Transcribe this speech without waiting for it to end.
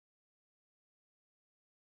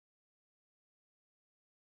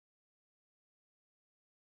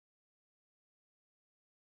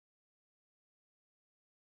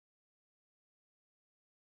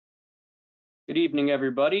Good evening,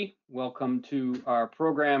 everybody. Welcome to our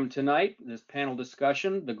program tonight, this panel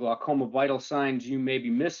discussion, the glaucoma vital signs you may be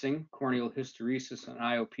missing, corneal hysteresis and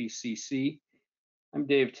IOPcc. I'm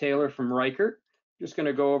Dave Taylor from Reichert. Just going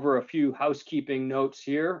to go over a few housekeeping notes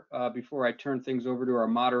here before I turn things over to our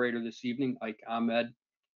moderator this evening, Ike Ahmed.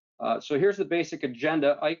 So here's the basic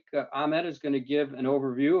agenda. Ike Ahmed is going to give an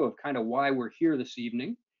overview of kind of why we're here this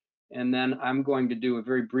evening. And then I'm going to do a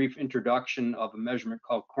very brief introduction of a measurement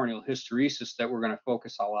called corneal hysteresis that we're going to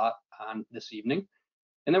focus a lot on this evening.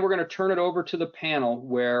 And then we're going to turn it over to the panel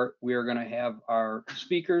where we are going to have our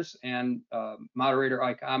speakers and moderator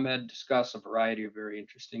Ike Ahmed discuss a variety of very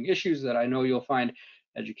interesting issues that I know you'll find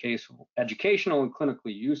educational and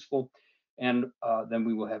clinically useful. And then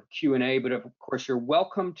we will have Q&A, but of course you're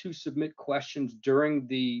welcome to submit questions during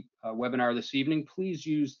the webinar this evening. Please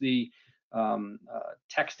use the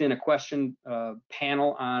text in a question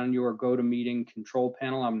panel on your GoToMeeting control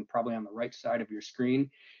panel. I'm probably on the right side of your screen,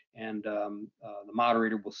 and the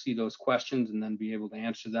moderator will see those questions and then be able to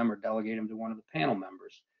answer them or delegate them to one of the panel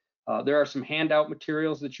members. There are some handout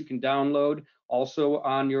materials that you can download also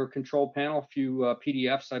on your control panel, a few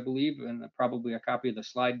PDFs, I believe, and probably a copy of the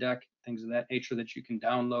slide deck, things of that nature that you can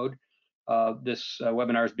download. This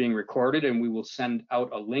webinar is being recorded, and we will send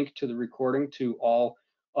out a link to the recording to all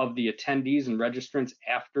of the attendees and registrants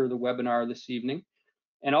after the webinar this evening.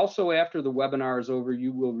 And also after the webinar is over,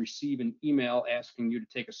 you will receive an email asking you to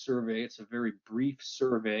take a survey. It's a very brief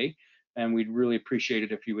survey, and we'd really appreciate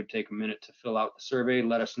it if you would take a minute to fill out the survey,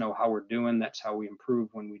 let us know how we're doing. That's how we improve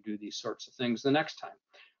when we do these sorts of things the next time.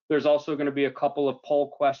 There's also going to be a couple of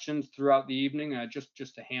poll questions throughout the evening,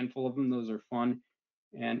 just a handful of them. Those are fun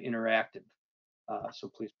and interactive. So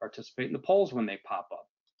please participate in the polls when they pop up.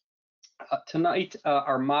 Tonight,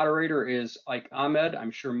 our moderator is Ike Ahmed.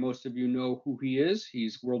 I'm sure most of you know who he is.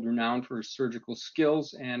 He's world-renowned for his surgical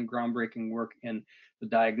skills and groundbreaking work in the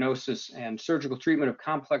diagnosis and surgical treatment of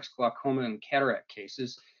complex glaucoma and cataract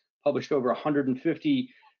cases. Published over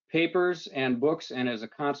 150 papers and books, and as a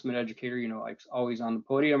consummate educator, you know, Ike's always on the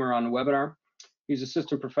podium or on the webinar. He's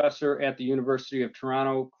assistant professor at the University of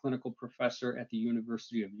Toronto, clinical professor at the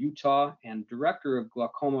University of Utah, and director of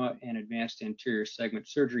glaucoma and advanced anterior segment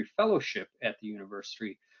surgery fellowship at the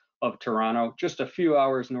University of Toronto, just a few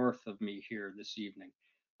hours north of me here this evening.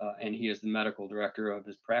 And he is the medical director of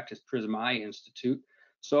his practice, Prism Eye Institute.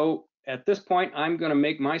 So at this point, I'm going to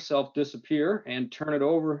make myself disappear and turn it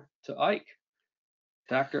over to Ike.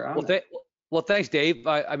 Dr. Ahmed. Well, thanks, Dave.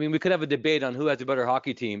 I mean, we could have a debate on who has a better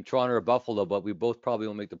hockey team, Toronto or Buffalo, but we both probably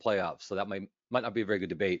won't make the playoffs, so that might not be a very good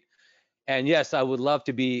debate. And yes, I would love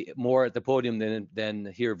to be more at the podium than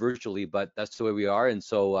here virtually, but that's the way we are, and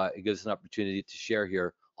so it gives us an opportunity to share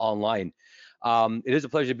here online. It is a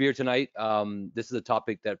pleasure to be here tonight. This is a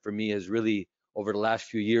topic that for me has really, over the last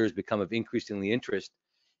few years, become of increasingly interest.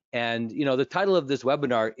 And, you know, the title of this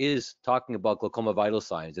webinar is talking about glaucoma vital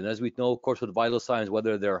signs. And as we know, of course, with vital signs,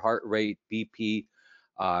 whether they're heart rate, BP,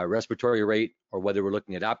 respiratory rate, or whether we're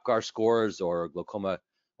looking at APGAR scores or glaucoma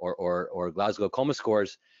or Glasgow glaucoma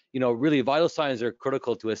scores, you know, really vital signs are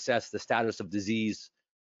critical to assess the status of disease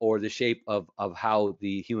or the shape of how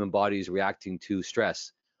the human body is reacting to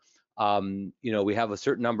stress. You know, we have a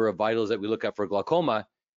certain number of vitals that we look at for glaucoma,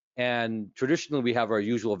 and traditionally we have our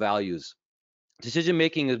usual values. Decision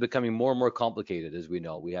making is becoming more and more complicated, as we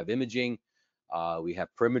know. We have imaging, we have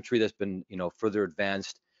perimetry that's been, you know, further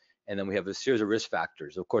advanced, and then we have a series of risk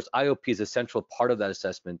factors. Of course, IOP is a central part of that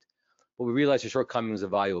assessment, but we realize the shortcomings of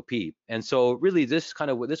IOP. And so, really, this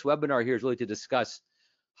webinar here is really to discuss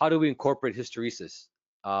how do we incorporate hysteresis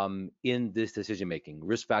in this decision making,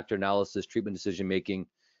 risk factor analysis, treatment decision making,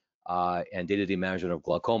 and day-to-day management of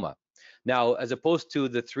glaucoma. Now, as opposed to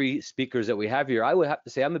the three speakers that we have here, I would have to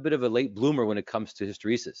say I'm a bit of a late bloomer when it comes to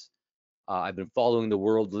hysteresis. I've been following the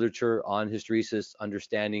world literature on hysteresis,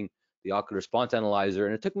 understanding the Ocular Response Analyzer,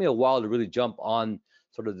 and it took me a while to really jump on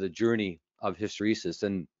sort of the journey of hysteresis.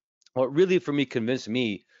 And what really, for me, convinced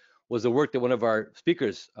me was the work that one of our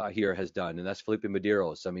speakers here has done, and that's Felipe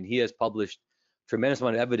Medeiros. I mean, he has published a tremendous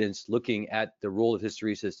amount of evidence looking at the role of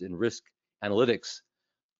hysteresis in risk analytics.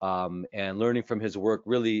 And learning from his work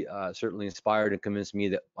really certainly inspired and convinced me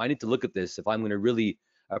that I need to look at this if I'm going to really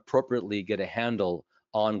appropriately get a handle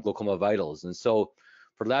on glaucoma vitals. And so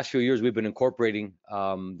for the last few years, we've been incorporating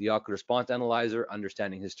the Ocular Response Analyzer,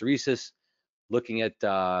 understanding hysteresis, looking at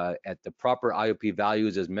the proper IOP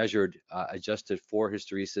values as measured, adjusted for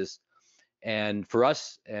hysteresis. And for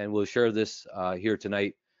us, and we'll share this here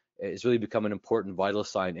tonight, it's really become an important vital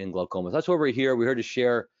sign in glaucoma. So that's why we're here. We're here to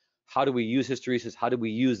share how do we use hysteresis, how do we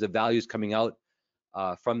use the values coming out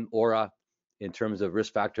from AURA in terms of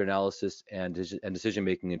risk factor analysis and decision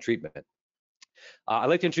making and treatment. I'd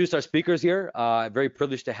like to introduce our speakers here. I'm very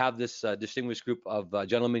privileged to have this distinguished group of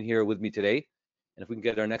gentlemen here with me today. And if we can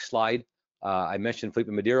get our next slide, I mentioned Felipe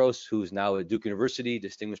Medeiros, who's now at Duke University,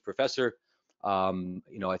 distinguished professor. I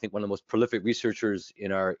think one of the most prolific researchers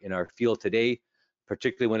in our field today,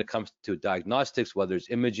 particularly when it comes to diagnostics, whether it's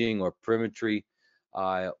imaging or perimetry,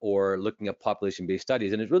 or looking at population-based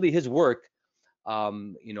studies. And it's really his work,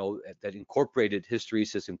 that incorporated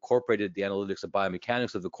hysteresis, incorporated the analytics of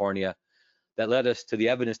biomechanics of the cornea, that led us to the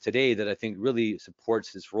evidence today that I think really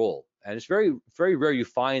supports this role. And it's very, very rare you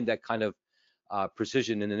find that kind of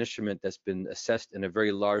precision in an instrument that's been assessed in a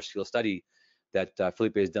very large-scale study that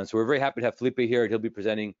Felipe has done. So we're very happy to have Felipe here. He'll be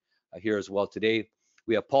presenting here as well today.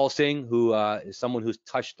 We have Paul Singh, who is someone who's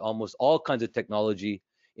touched almost all kinds of technology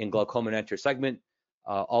in glaucoma and anterior segment.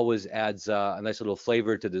 Always adds a nice little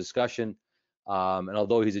flavor to the discussion. And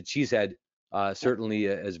although he's a cheesehead, certainly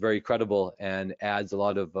is very credible and adds a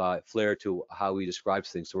lot of flair to how he describes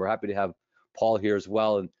things. So we're happy to have Paul here as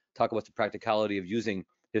well and talk about the practicality of using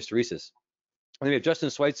hysteresis. And we have Justin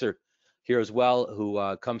Schweitzer here as well,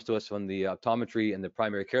 who comes to us from the optometry and the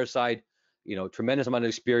primary care side. Tremendous amount of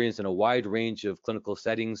experience in a wide range of clinical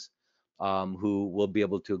settings, who will be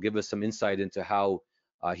able to give us some insight into how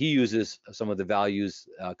he uses some of the values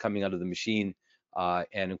coming out of the machine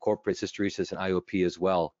and incorporates hysteresis and IOP as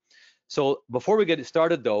well. So before we get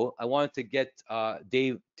started, though, I wanted to get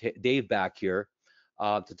Dave back here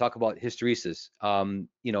to talk about hysteresis.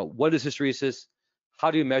 What is hysteresis? How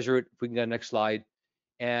do you measure it? If we can get the next slide.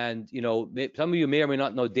 And some of you may or may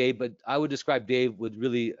not know Dave, but I would describe Dave with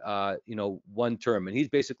really one term, and he's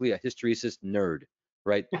basically a hysteresis nerd,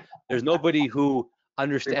 right? There's nobody who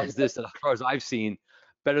understands this, as far as I've seen,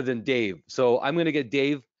 better than Dave. So I'm going to get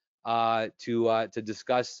Dave to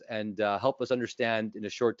discuss and help us understand in a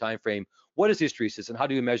short time frame what is hysteresis and how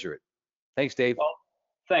do you measure it. Thanks, Dave. Well,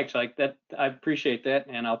 thanks, Ike. I appreciate that,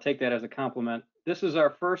 and I'll take that as a compliment. This is our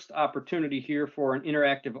first opportunity here for an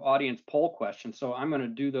interactive audience poll question. So I'm going to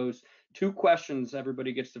do those 2 questions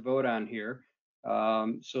everybody gets to vote on here.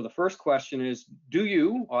 So the first question is, do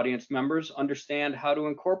you, audience members, understand how to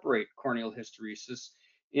incorporate corneal hysteresis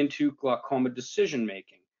into glaucoma decision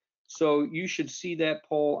making? So you should see that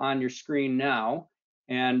poll on your screen now,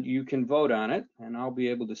 and you can vote on it, and I'll be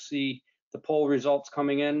able to see the poll results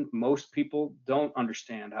coming in. Most people don't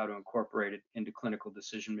understand how to incorporate it into clinical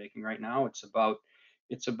decision making right now. It's about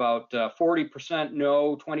 40%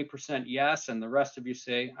 no, 20% yes, and the rest of you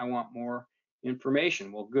say, I want more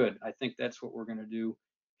information. Well, good. I think that's what we're going to do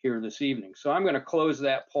here this evening. So I'm going to close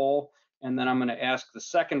that poll, and then I'm going to ask the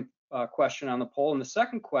second question on the poll. And the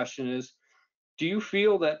second question is, do you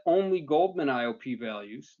feel that only Goldman IOP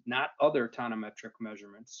values, not other tonometric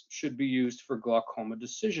measurements, should be used for glaucoma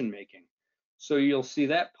decision making? So you'll see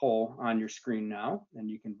that poll on your screen now, and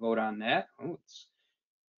you can vote on that. Oh,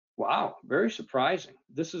 wow, very surprising.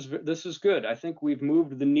 This is good. I think we've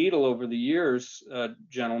moved the needle over the years,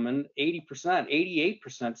 gentlemen. 80%,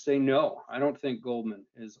 88% say no. I don't think Goldman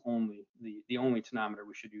is the only tonometer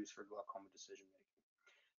we should use for glaucoma decision making.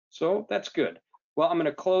 So that's good. Well, I'm going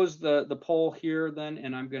to close the poll here then,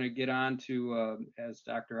 and I'm going to get on to, as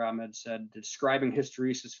Dr. Ahmed said, describing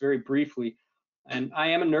hysteresis very briefly. And I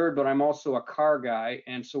am a nerd, but I'm also a car guy.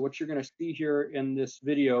 And so what you're going to see here in this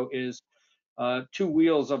video is 2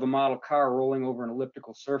 wheels of a model car rolling over an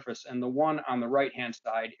elliptical surface. And the one on the right-hand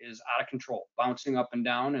side is out of control, bouncing up and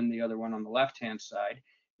down. And the other one on the left-hand side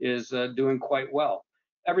is doing quite well.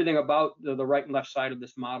 Everything about the right and left side of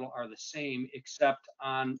this model are the same, except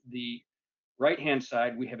on the right-hand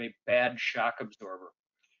side, we have a bad shock absorber.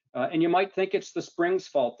 And you might think it's the spring's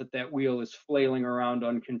fault that wheel is flailing around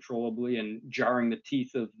uncontrollably and jarring the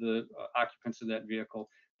teeth of the occupants of that vehicle,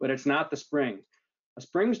 but it's not the spring. A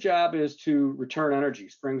spring's job is to return energy.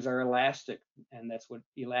 Springs are elastic, and that's what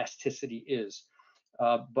elasticity is.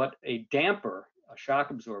 But a damper, a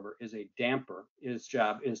shock absorber, is a damper. Its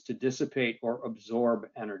job is to dissipate or absorb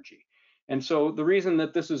energy. And so the reason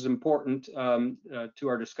that this is important to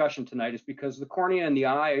our discussion tonight is because the cornea and the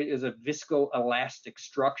eye is a viscoelastic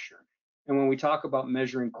structure. And when we talk about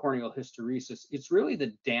measuring corneal hysteresis, it's really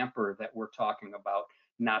the damper that we're talking about,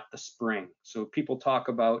 not the spring. So people talk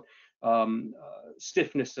about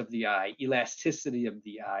stiffness of the eye, elasticity of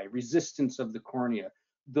the eye, resistance of the cornea.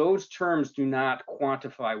 Those terms do not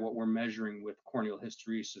quantify what we're measuring with corneal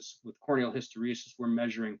hysteresis. With corneal hysteresis, we're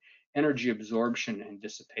measuring energy absorption and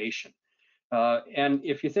dissipation. And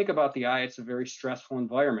if you think about the eye, it's a very stressful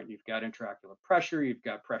environment. You've got intraocular pressure, you've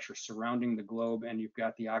got pressure surrounding the globe, and you've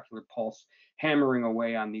got the ocular pulse hammering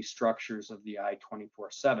away on these structures of the eye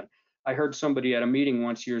 24/7. I heard somebody at a meeting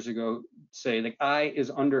once years ago say the eye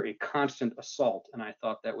is under a constant assault, and I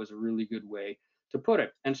thought that was a really good way to put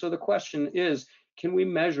it. And so the question is, can we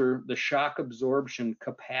measure the shock absorption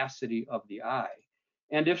capacity of the eye?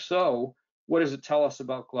 And if so, what does it tell us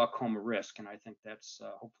about glaucoma risk? And I think that's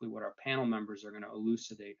hopefully what our panel members are going to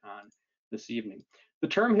elucidate on this evening. The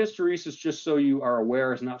term hysteresis, just so you are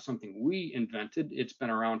aware, is not something we invented. It's been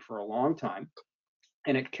around for a long time,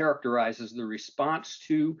 and it characterizes the response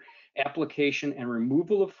to application and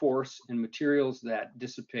removal of force in materials that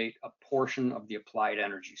dissipate a portion of the applied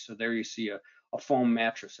energy. So there you see a foam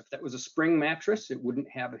mattress. If that was a spring mattress, it wouldn't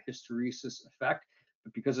have a hysteresis effect,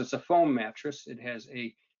 but because it's a foam mattress, it has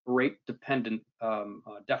a rate-dependent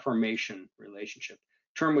deformation relationship.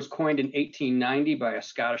 The term was coined in 1890 by a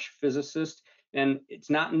Scottish physicist, and it's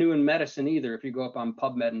not new in medicine either. If you go up on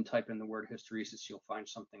PubMed and type in the word hysteresis, you'll find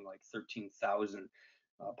something like 13,000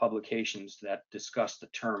 publications that discuss the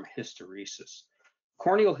term hysteresis.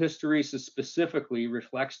 Corneal hysteresis specifically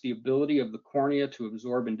reflects the ability of the cornea to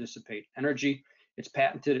absorb and dissipate energy. It's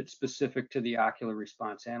patented, it's specific to the Ocular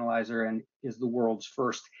Response Analyzer, and is the world's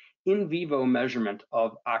first in vivo measurement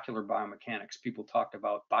of ocular biomechanics. People talked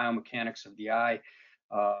about biomechanics of the eye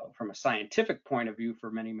from a scientific point of view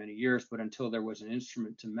for many, many years, but until there was an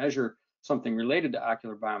instrument to measure something related to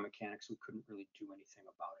ocular biomechanics, we couldn't really do anything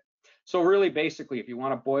about it. So really, basically, if you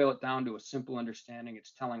want to boil it down to a simple understanding,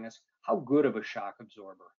 it's telling us how good of a shock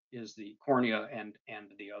absorber is the cornea and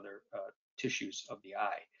the other tissues of the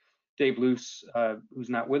eye. Dave Luce, who's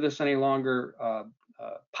not with us any longer,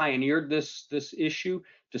 pioneered this issue,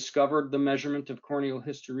 discovered the measurement of corneal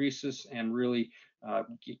hysteresis, and really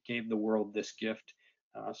gave the world this gift.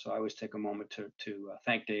 So I always take a moment to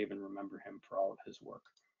thank Dave and remember him for all of his work.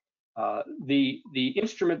 The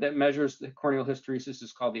instrument that measures the corneal hysteresis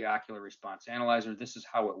is called the Ocular Response Analyzer. This is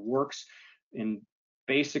how it works. In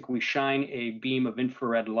basic, we shine a beam of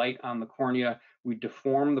infrared light on the cornea. We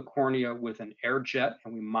deform the cornea with an air jet,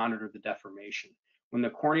 and we monitor the deformation. When the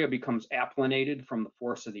cornea becomes applanated from the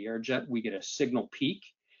force of the air jet, we get a signal peak,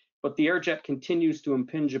 but the air jet continues to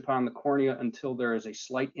impinge upon the cornea until there is a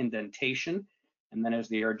slight indentation. And then as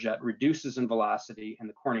the air jet reduces in velocity and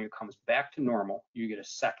the cornea comes back to normal, you get a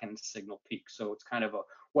second signal peak. So it's kind of a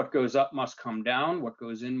what goes up must come down, what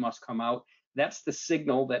goes in must come out. That's the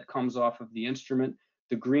signal that comes off of the instrument.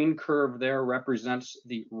 The green curve there represents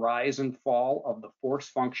the rise and fall of the force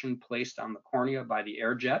function placed on the cornea by the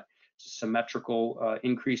air jet. It's a symmetrical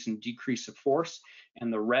increase and decrease of force.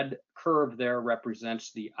 And the red curve there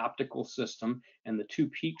represents the optical system. And the two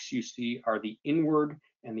peaks you see are the inward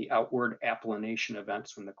and the outward applanation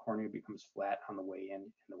events when the cornea becomes flat on the way in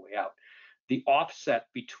and the way out. The offset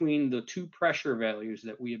between the two pressure values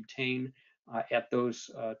that we obtain at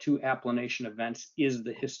those two applanation events is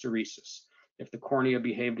the hysteresis. If the cornea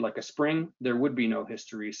behaved like a spring, there would be no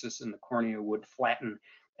hysteresis and the cornea would flatten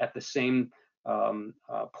at the same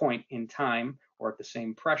point in time or at the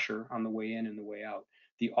same pressure on the way in and the way out.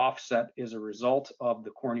 The offset is a result of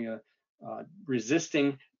the cornea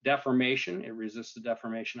resisting deformation. It resists the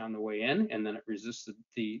deformation on the way in, and then it resists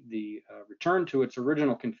the return to its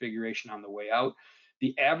original configuration on the way out.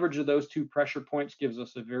 The average of those two pressure points gives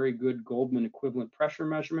us a very good Goldman equivalent pressure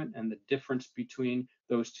measurement, and the difference between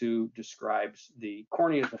those two describes the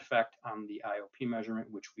cornea's effect on the IOP measurement,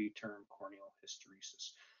 which we term corneal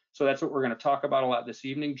hysteresis. So that's what we're going to talk about a lot this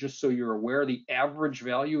evening. Just so you're aware, the average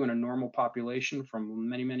value in a normal population from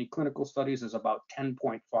many, many clinical studies is about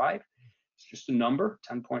 10.5. It's just a number.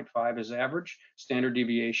 10.5 is average. Standard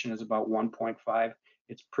deviation is about 1.5.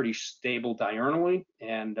 It's pretty stable diurnally,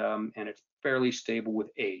 and it's fairly stable with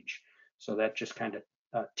age. So that just kind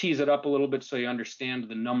of tees it up a little bit so you understand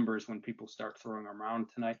the numbers when people start throwing them around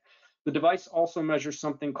tonight. The device also measures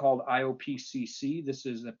something called IOPcc. This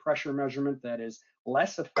is a pressure measurement that is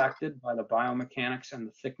less affected by the biomechanics and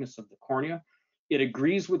the thickness of the cornea. It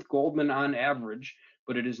agrees with Goldman on average,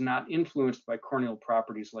 but it is not influenced by corneal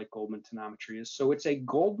properties like Goldman tonometry is. So it's a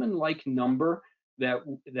Goldman-like number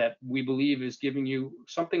that we believe is giving you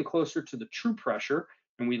something closer to the true pressure,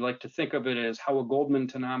 and we like to think of it as how a Goldman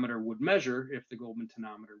tonometer would measure if the Goldman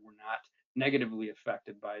tonometer were not negatively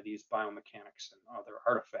affected by these biomechanics and other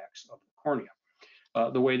artifacts of the cornea.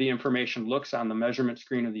 The way the information looks on the measurement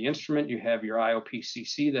screen of the instrument, you have your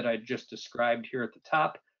IOPcc that I just described here at the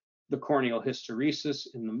top, the corneal hysteresis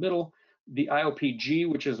in the middle, the IOPg,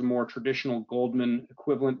 which is a more traditional Goldman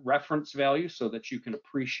equivalent reference value so that you can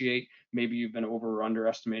appreciate maybe you've been over or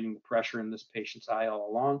underestimating the pressure in this patient's eye all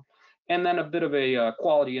along. And then a bit of a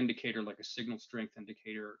quality indicator like a signal strength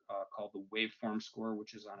indicator called the waveform score,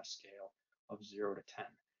 which is on a scale of 0 to 10.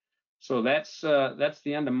 So that's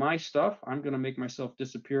the end of my stuff. I'm going to make myself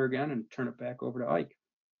disappear again and turn it back over to Ike.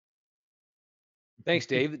 Thanks,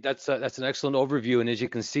 Dave. That's an excellent overview, and as you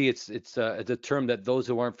can see, it's a term that those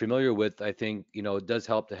who aren't familiar with, I think, it does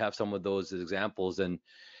help to have some of those as examples, and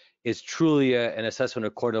it's truly an assessment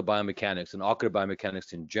of corneal biomechanics and ocular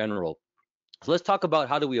biomechanics in general. So let's talk about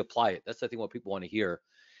how do we apply it. That's, I think, what people want to hear.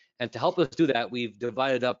 And to help us do that, we've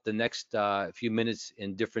divided up the next few minutes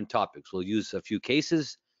in different topics. We'll use a few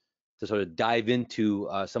cases to sort of dive into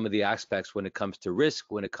some of the aspects when it comes to risk,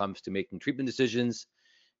 when it comes to making treatment decisions,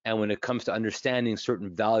 and when it comes to understanding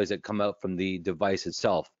certain values that come out from the device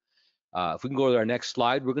itself. If we can go to our next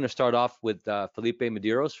slide, we're going to start off with Felipe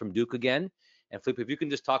Medeiros from Duke again. And Felipe, if you can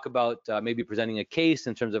just talk about maybe presenting a case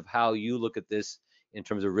in terms of how you look at this in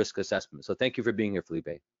terms of risk assessment. So thank you for being here,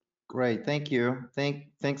 Felipe. Great, thank you.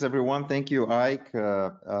 Thanks everyone. Thank you, Ike.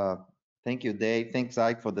 Thank you, Dave. Thanks,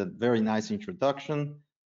 Ike, for the very nice introduction.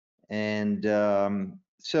 And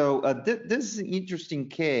this is an interesting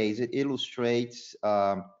case. It illustrates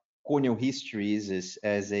corneal hysteresis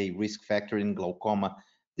as a risk factor in glaucoma.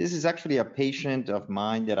 This is actually a patient of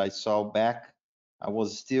mine that I saw back. I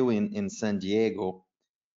was still in San Diego.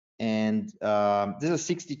 And this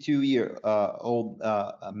is a 62-year-old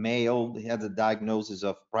male. He had a diagnosis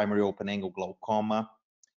of primary open-angle glaucoma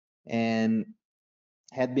and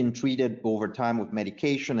had been treated over time with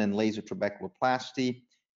medication and laser trabeculoplasty,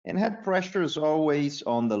 and had pressures always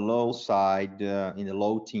on the low side, in the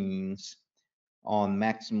low teens, on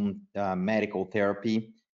maximum medical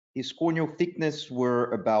therapy. His corneal thickness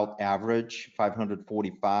were about average,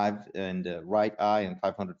 545 in the right eye and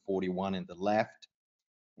 541 in the left.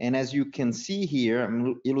 And as you can see here,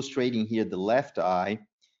 I'm illustrating here the left eye,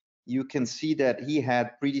 you can see that he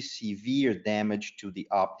had pretty severe damage to the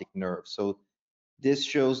optic nerve. So this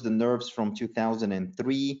shows the nerves from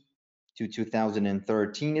 2003 to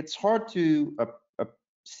 2013. It's hard to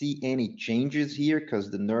see any changes here because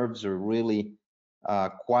the nerves are really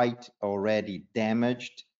quite already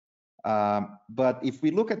damaged. But if we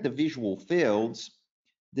look at the visual fields,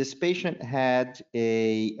 this patient had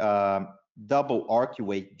a double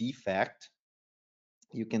arcuate defect.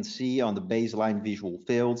 You can see on the baseline visual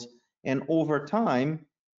fields, and over time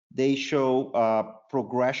they show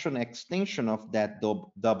progression extension of that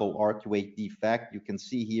double arcuate defect. You can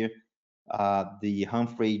see here the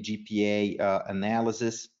Humphrey GPA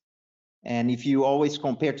analysis, and if you always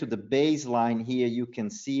compare to the baseline here, you can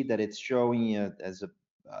see that it's showing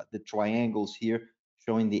the triangles here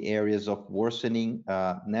showing the areas of worsening.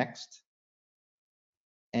 Next.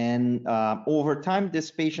 And over time, this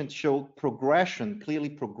patient showed progression, clearly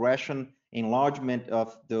progression, enlargement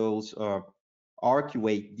of those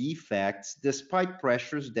arcuate defects, despite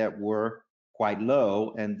pressures that were quite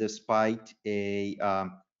low and despite a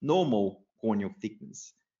normal corneal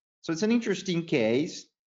thickness. So it's an interesting case,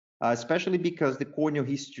 especially because the corneal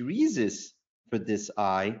hysteresis for this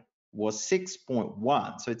eye was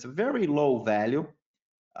 6.1. So it's a very low value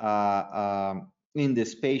in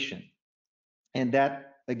this patient. And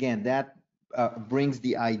that, again, that brings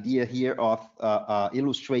the idea here of,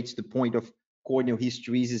 illustrates the point of corneal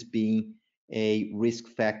hysteresis being a risk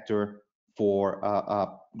factor for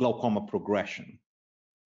glaucoma progression.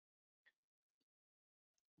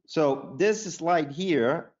 So this slide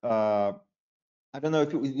here, I don't know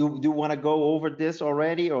if you do want to go over this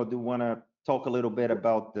already, or do you want to talk a little bit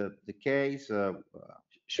about the case?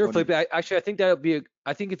 Sure, Felipe. I think that would be.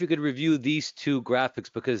 I think if you could review these two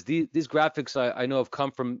graphics, because these graphics I know have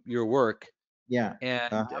come from your work. Yeah.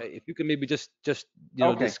 And if you can maybe just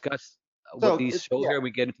okay. discuss what these show here,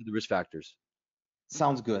 we get into the risk factors.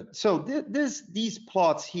 Sounds good. So these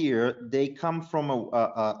plots here, they come from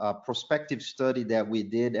a prospective study that we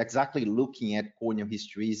did, exactly looking at corneal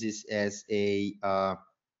hysteresis as a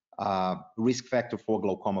risk factor for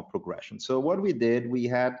glaucoma progression. So what we did, we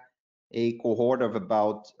had a cohort of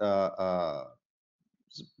about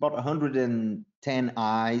 110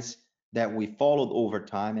 eyes that we followed over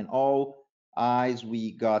time, and all eyes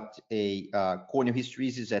we got a corneal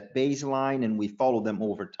hysteresis at baseline, and we followed them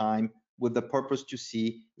over time with the purpose to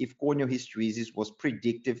see if corneal hysteresis was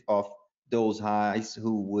predictive of those eyes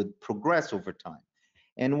who would progress over time.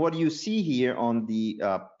 And what you see here on the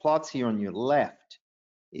plots here on your left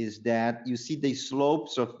is that you see the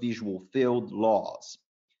slopes of visual field loss.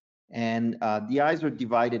 And the eyes are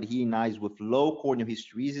divided here in eyes with low corneal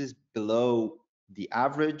hysteresis below the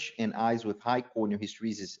average and eyes with high corneal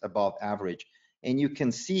hysteresis above average. And you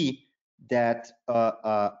can see that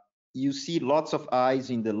you see lots of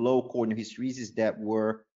eyes in the low corneal hysteresis that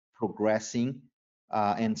were progressing,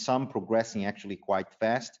 and some progressing actually quite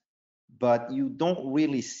fast, but you don't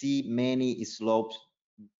really see many slopes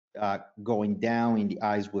going down in the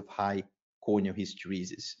eyes with high corneal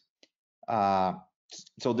hysteresis.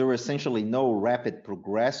 so there were essentially no rapid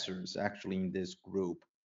progressors actually in this group.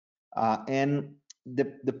 And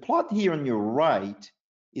the plot here on your right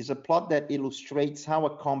is a plot that illustrates how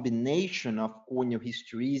a combination of corneal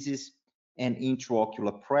hysteresis and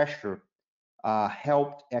intraocular pressure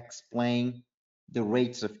helped explain the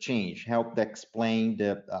rates of change, helped explain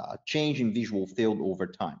the change in visual field over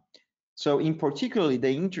time. So in particular,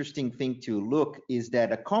 the interesting thing to look is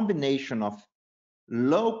that a combination of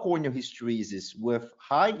low corneal hysteresis with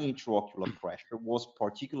high intraocular pressure was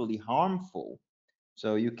particularly harmful.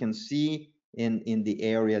 So you can see in the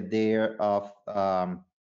area there of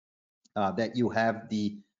that you have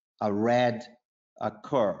the red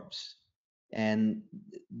curves. And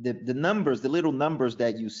the numbers, the little numbers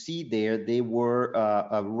that you see there, they were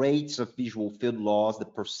rates of visual field loss, the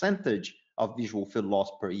percentage of visual field loss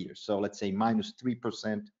per year. So let's say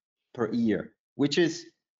 -3% per year, which is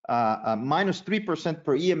 -3%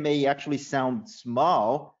 per year may actually sound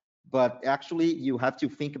small, but actually you have to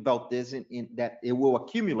think about this in that it will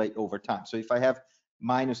accumulate over time. So if I have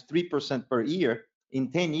 -3% per year,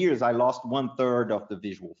 in 10 years, I lost 1/3 of the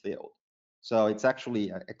visual field. So it's actually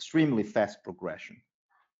an extremely fast progression.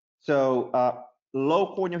 So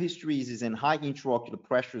low corneal hysteresis and high intraocular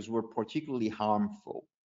pressures were particularly harmful.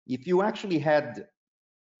 If you actually had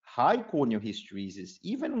high corneal hysteresis,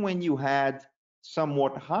 even when you had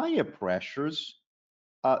somewhat higher pressures,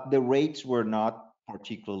 the rates were not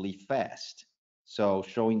particularly fast. So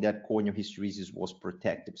showing that corneal hysteresis was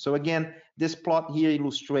protective. So again, this plot here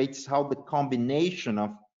illustrates how the combination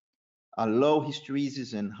of low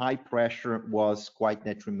hysteresis and high pressure was quite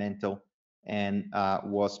detrimental and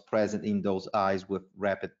was present in those eyes with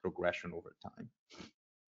rapid progression over time.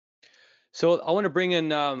 So I want to bring in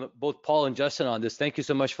both Paul and Justin on this. Thank you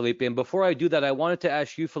so much, Felipe. And before I do that, I wanted to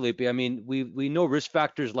ask you, Felipe, I mean, we know risk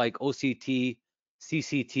factors like OCT,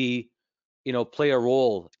 CCT, play a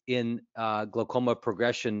role in glaucoma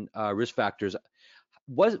progression risk factors.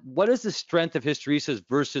 What is the strength of hysteresis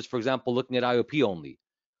versus, for example, looking at IOP only,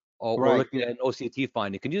 or looking at an OCT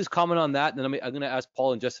finding? Can you just comment on that? And then I'm going to ask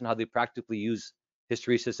Paul and Justin how they practically use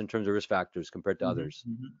hysteresis in terms of risk factors compared to others.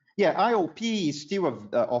 Yeah, IOP is still,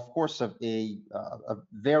 of course, a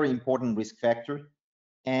very important risk factor.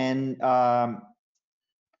 And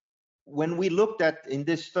when we looked at, in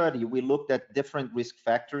this study, we looked at different risk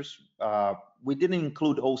factors. We didn't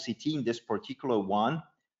include OCT in this particular one,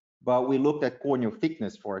 but we looked at corneal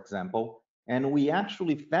thickness, for example, and we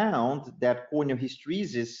actually found that corneal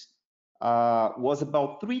hysteresis was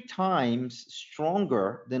about 3 times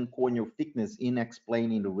stronger than corneal thickness in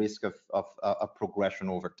explaining the risk of progression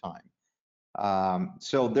over time.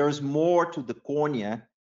 So there's more to the cornea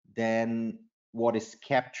than what is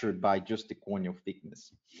captured by just the corneal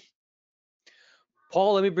thickness.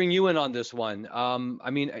 Paul, let me bring you in on this one. I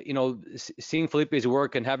mean, seeing Felipe's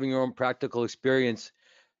work and having your own practical experience,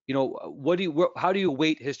 how do you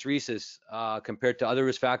weight hysteresis compared to other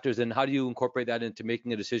risk factors, and how do you incorporate that into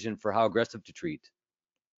making a decision for how aggressive to treat?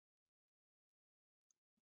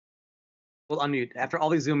 Well, unmute. After all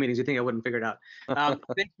these Zoom meetings, you think I wouldn't figure it out.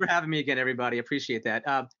 Thanks for having me again, everybody. Appreciate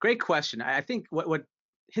that. Great question. I think what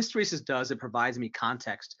hysteresis does, it provides me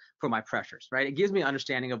context for my pressures, right? It gives me an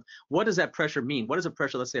understanding of what does that pressure mean? What does a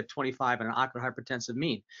pressure, let's say, of 25 and an ocular hypertensive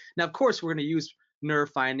mean? Now, of course, we're going to use nerve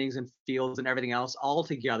findings and fields and everything else all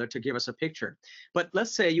together to give us a picture. But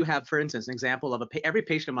let's say you have, for instance, an example of every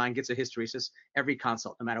patient of mine gets a hysteresis every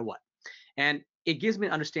consult, no matter what. And it gives me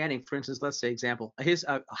an understanding, for instance, let's say example, his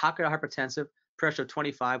ocular hypertensive, pressure of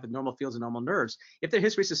 25 with normal fields and normal nerves. If their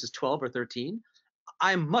hysteresis is 12 or 13,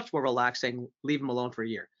 I'm much more relaxed saying leave them alone for a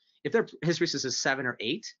year. If their hysteresis is 7 or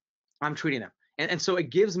 8, I'm treating them. And so it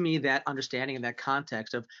gives me that understanding and that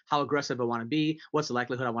context of how aggressive I want to be, what's the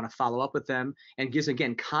likelihood I want to follow up with them, and gives,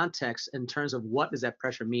 again, context in terms of what does that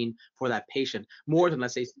pressure mean for that patient, more than,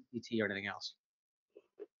 let's say, CCT or anything else.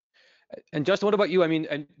 And Justin, what about you? I mean,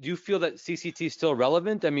 and do you feel that CCT is still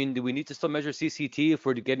relevant? I mean, do we need to still measure CCT if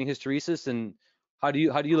we're getting hysteresis? And how do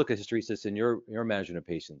you look at hysteresis in your management of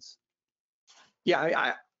patients?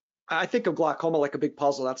 Yeah, I think of glaucoma like a big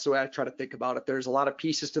puzzle. That's the way I try to think about it. There's a lot of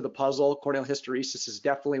pieces to the puzzle. Corneal hysteresis is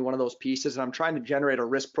definitely one of those pieces, and I'm trying to generate a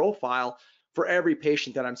risk profile for every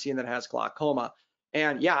patient that I'm seeing that has glaucoma.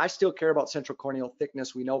 And yeah, I still care about central corneal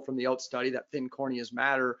thickness. We know from the OAT study that thin corneas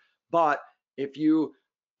matter, but if you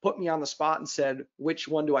put me on the spot and said, which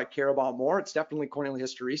one do I care about more? It's definitely corneal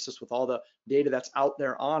hysteresis with all the data that's out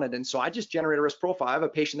there on it. And so I just generate a risk profile. I have a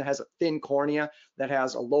patient that has a thin cornea, that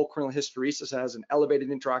has a low corneal hysteresis, has an elevated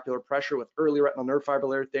intraocular pressure with early retinal nerve fiber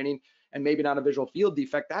layer thinning, and maybe not a visual field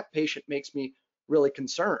defect. That patient makes me really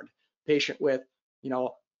concerned. Patient with,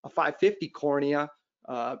 a 550 cornea,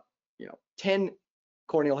 10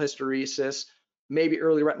 corneal hysteresis, maybe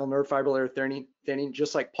early retinal nerve fibrillary thinning.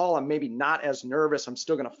 Just like Paul, I'm maybe not as nervous. I'm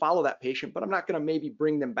still going to follow that patient, but I'm not going to maybe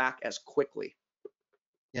bring them back as quickly.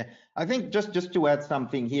 Yeah, I think just to add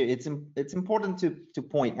something here, it's important to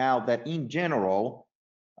point out that in general,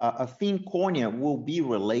 a thin cornea will be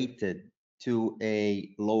related to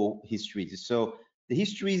a low hysteresis. So the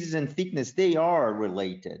hysteresis and thickness, they are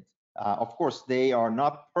related. Of course, they are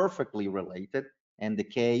not perfectly related, and the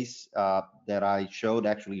case that I showed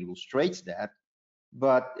actually illustrates that.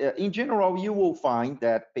 But in general, you will find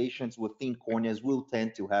that patients with thin corneas will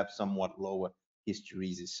tend to have somewhat lower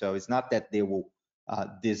hysteresis. So it's not that they will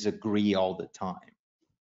disagree all the time.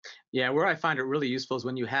 Yeah, where I find it really useful is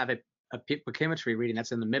when you have a pupillometry reading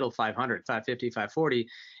that's in the middle 500, 550, 540,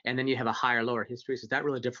 and then you have a higher lower hysteresis. That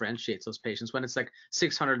really differentiates those patients. When it's like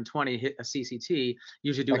 620 hit a CCT,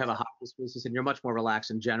 usually do have a high hysteresis, and you're much more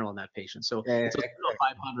relaxed in general in that patient. So it's those middle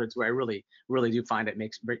 500s where I really do find it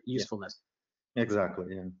makes usefulness. Yeah. Exactly.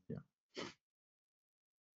 Yeah.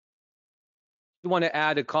 I want to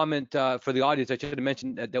add a comment for the audience. I should have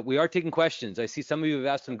mentioned that we are taking questions. I see some of you have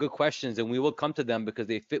asked some good questions, and we will come to them because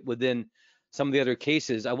they fit within some of the other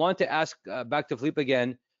cases. I want to ask back to Felipe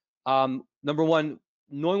again. Number one,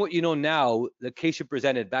 knowing what you know now, the case you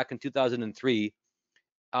presented back in 2003,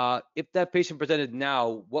 if that patient presented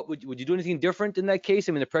now, what would you do anything different in that case?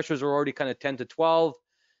 I mean, the pressures were already kind of 10 to 12.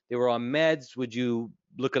 They were on meds. Would you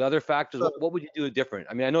look at other factors? What would you do different?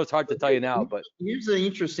 I mean, I know it's hard to tell you now, but here's the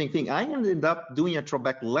interesting thing. I ended up doing a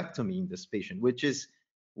trabeculectomy in this patient, which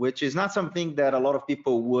is not something that a lot of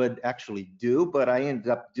people would actually do, but I ended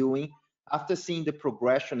up doing after seeing the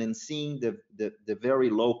progression and seeing the very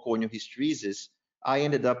low corneal hysteresis. I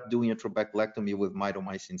ended up doing a trabeculectomy with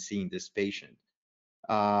mitomycin C in this patient.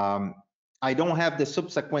 I don't have the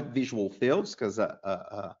subsequent visual fields because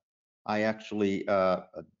I actually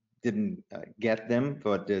didn't get them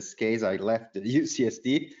for this case. I left the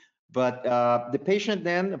UCSD, but the patient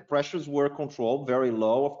then, the pressures were controlled very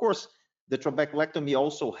low. Of course, the trabeculectomy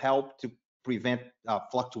also helped to prevent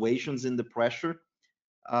fluctuations in the pressure,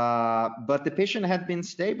 but the patient had been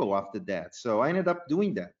stable after that. So I ended up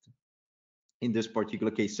doing that in this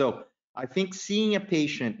particular case. So I think seeing a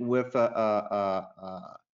patient with that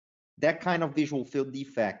kind of visual field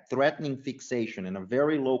defect, threatening fixation, and a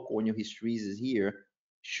very low corneal hysteresis here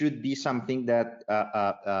should be something that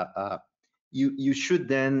you should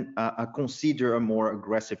then consider a more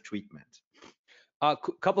aggressive treatment.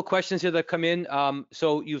 Couple questions here that come in.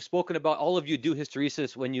 So you've spoken about, all of you do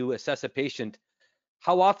hysteresis when you assess a patient.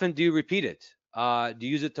 How often do you repeat it? Do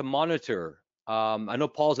you use it to monitor? I know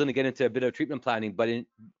Paul's going to get into a bit of treatment planning, but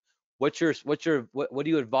what do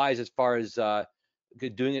you advise as far as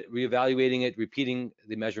doing it, reevaluating it, repeating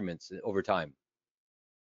the measurements over time?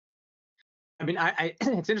 I mean,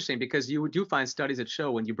 it's interesting because you do find studies that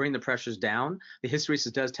show when you bring the pressures down, the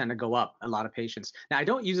hysteresis does tend to go up in a lot of patients. Now, I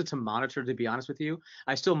don't use it to monitor, to be honest with you.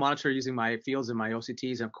 I still monitor using my fields and my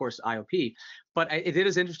OCTs and, of course, IOP. But it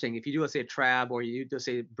is interesting. If you do, let's say, a trab, or you do,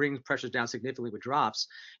 say, bring pressures down significantly with drops,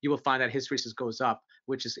 you will find that hysteresis goes up,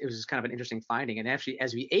 which is kind of an interesting finding. And actually,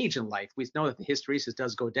 as we age in life, we know that the hysteresis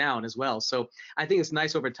does go down as well. So I think it's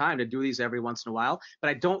nice over time to do these every once in a while,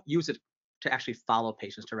 but I don't use it to actually follow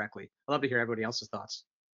patients directly. I'd love to hear everybody else's thoughts.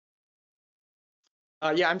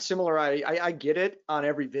 Yeah, I'm similar. I get it on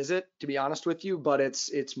every visit, to be honest with you, but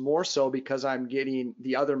it's more so because I'm getting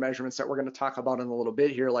the other measurements that we're going to talk about in a little bit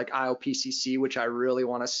here, like IOPcc, which I really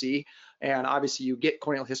want to see. And obviously you get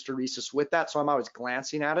corneal hysteresis with that, so I'm always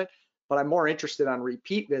glancing at it, but I'm more interested on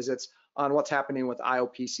repeat visits on what's happening with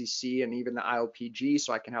IOPcc and even the IOPg,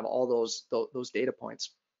 so I can have all those data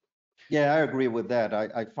points. Yeah, I agree with that.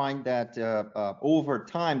 I find that over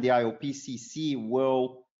time, the IOPcc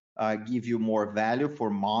will give you more value for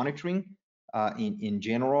monitoring in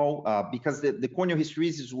general, because the corneal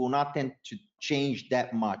hysteresis will not tend to change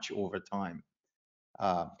that much over time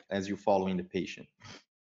as you're following the patient.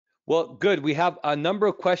 Well, good. We have a number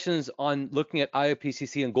of questions on looking at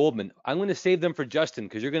IOPcc and Goldman. I'm going to save them for Justin,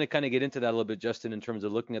 because you're going to kind of get into that a little bit, Justin, in terms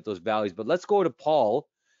of looking at those values. But let's go to Paul.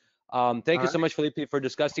 Thank you so much, Felipe, for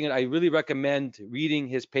discussing it. I really recommend reading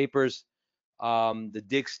his papers, the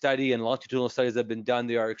DIG study and longitudinal studies that have been done.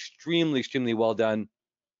 They are extremely, extremely well done.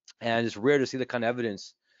 And it's rare to see the kind of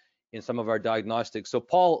evidence in some of our diagnostics. So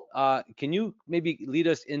Paul, can you maybe lead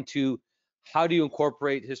us into how do you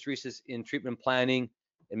incorporate hysteresis in treatment planning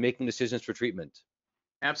and making decisions for treatment?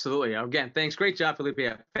 Absolutely. Again, thanks. Great job, Felipe.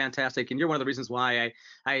 Fantastic. And you're one of the reasons why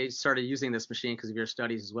I started using this machine, because of your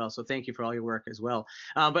studies as well. So thank you for all your work as well.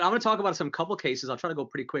 But I'm going to talk about some couple cases. I'll try to go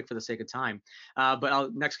pretty quick for the sake of time.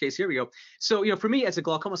 Next case, here we go. So, for me as a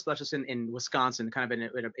glaucoma specialist in Wisconsin, kind of in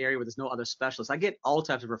an area where there's no other specialists, I get all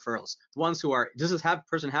types of referrals. The ones who are, does this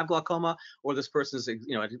person have glaucoma, or this person is,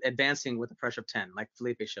 advancing with a pressure of 10, like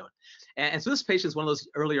Felipe showed. And so this patient is one of those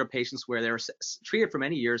earlier patients where they were treated for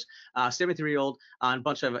many years, 73-year-old on a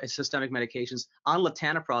bunch of systemic medications, on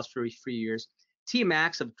latanoprost for 3 years,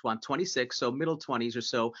 Tmax of 26, so middle 20s or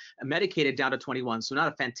so, medicated down to 21, so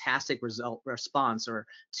not a fantastic response or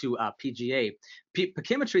to PGA.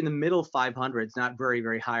 Pachymetry in the middle 500s, not very,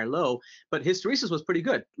 very high or low, but hysteresis was pretty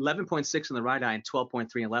good, 11.6 in the right eye and 12.3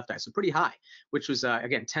 in the left eye, so pretty high, which was,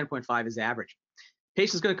 again, 10.5 is average.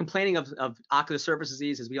 Patients going to complaining of ocular surface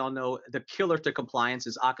disease. As we all know, the killer to compliance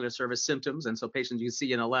is ocular surface symptoms. And so patients, you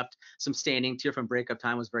see on the left, some staining, tear film breakup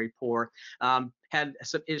time was very poor. Had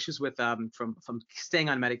some issues with from staying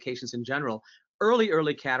on medications in general.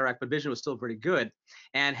 Early cataract, but vision was still pretty good,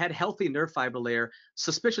 and had healthy nerve fiber layer,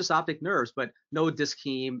 suspicious optic nerves, but no disc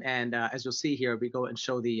heme. And as you'll see here, we go and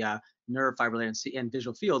show the nerve fiber layer and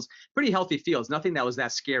visual fields, pretty healthy fields, nothing that was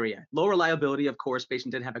that scary. Low reliability, of course,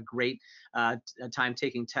 patient didn't have a great time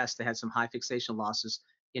taking tests. They had some high fixation losses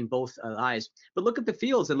in both eyes. But look at the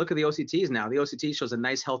fields and look at the OCTs now. The OCT shows a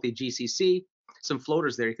nice healthy GCC, some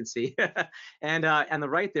floaters there you can see. And on the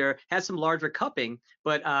right there has some larger cupping,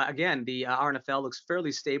 but again, the RNFL looks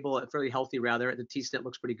fairly stable, fairly healthy rather. The T-stent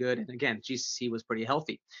looks pretty good. And again, GCC was pretty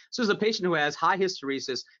healthy. So there's a patient who has high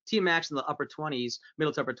hysteresis, Tmax in the upper 20s,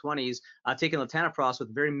 middle to upper 20s, taking latanoprost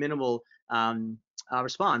with very minimal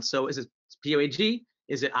response. So is it POAG?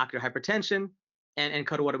 Is it ocular hypertension? And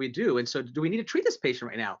Cota, what do we do? And so do we need to treat this patient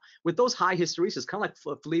right now? With those high hysteresis, kind of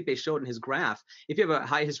like Felipe showed in his graph, if you have a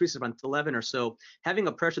high hysteresis around 11 or so, having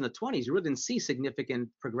a pressure in the 20s, you really didn't see significant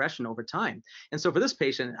progression over time. And so for this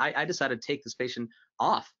patient, I decided to take this patient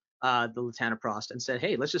off the latanoprost and said,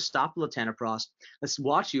 hey, let's just stop the latanoprost. Let's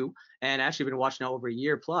watch you. And actually, we've been watching now over a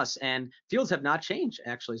year plus, and fields have not changed,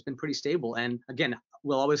 actually. It's been pretty stable. And again,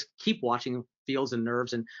 we'll always keep watching fields and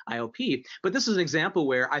nerves and IOP. But this is an example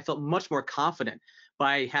where I felt much more confident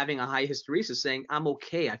by having a high hysteresis, saying, I'm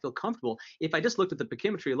okay, I feel comfortable. If I just looked at the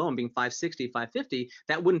pachymetry alone being 560, 550,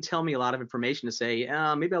 that wouldn't tell me a lot of information to say,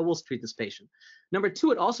 maybe I will treat this patient. Number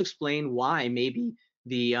two, it also explained why maybe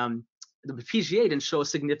the PGA didn't show a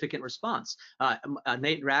significant response.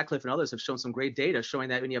 Nate Radcliffe and others have shown some great data showing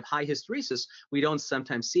that when you have high hysteresis, we don't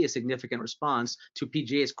sometimes see a significant response to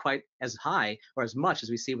PGAs quite as high or as much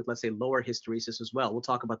as we see with, let's say, lower hysteresis as well. We'll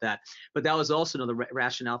talk about that. But that was also another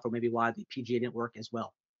rationale for maybe why the PGA didn't work as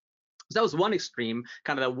well. So that was one extreme,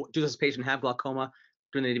 kind of does this patient have glaucoma?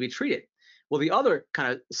 Do they need to be treated? Well, the other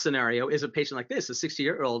kind of scenario is a patient like this, a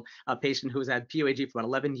 60-year-old patient who's had POAG for about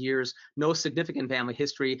 11 years, no significant family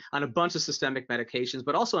history, on a bunch of systemic medications,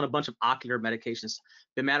 but also on a bunch of ocular medications,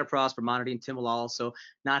 bimatoprost, brimonidine, timolol, so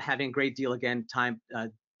not having a great deal, again,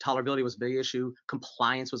 tolerability was a big issue.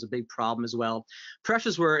 Compliance was a big problem as well.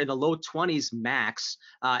 Pressures were in the low 20s max,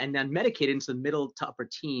 and then medicated into the middle to upper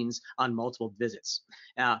teens on multiple visits.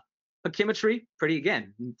 Pachymetry, pretty,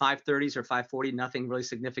 again, 530s or 540, nothing really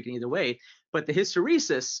significant either way. But the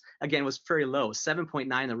hysteresis, again, was very low,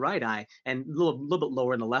 7.9 in the right eye and a little bit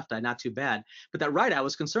lower in the left eye, not too bad. But that right eye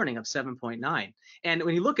was concerning of 7.9. And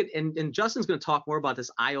when you look at, and Justin's going to talk more about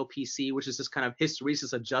this IOPcc, which is this kind of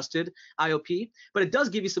hysteresis adjusted IOP, but it does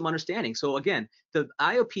give you some understanding. So again, the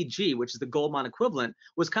IOPg, which is the Goldman equivalent,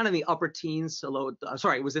 was kind of in the upper teens,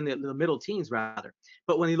 it was in the middle teens rather.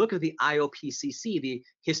 But when you look at the IOPcc, the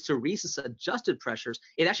hysteresis adjusted pressures,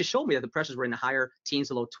 it actually showed me that the pressures were in the higher teens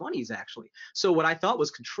to low 20s actually. So what I thought was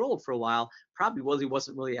controlled for a while probably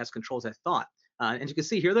wasn't really as controlled as I thought. And you can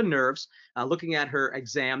see here the nerves, looking at her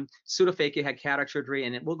exam, pseudophakia, had cataract surgery,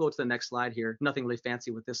 and we'll go to the next slide here. Nothing really fancy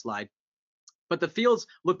with this slide. But the fields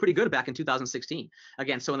looked pretty good back in 2016.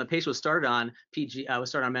 Again, so when the patient was started on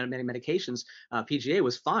many medications, PGA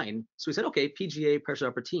was fine. So we said, okay, PGA pressure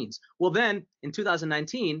upper teens. Well, then in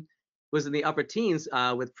 2019 was in the upper teens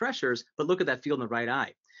with pressures, but look at that field in the right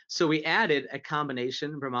eye. So we added a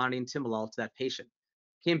combination brimonidine timolol to that patient.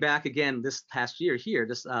 Came back again this past year here,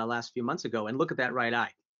 just last few months ago, and look at that right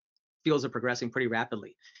eye. Fields are progressing pretty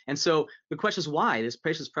rapidly. And so the question is why? This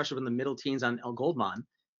patient's pressure in the middle teens on Goldman,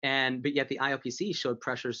 but yet the IOPcc showed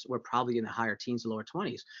pressures were probably in the higher teens to lower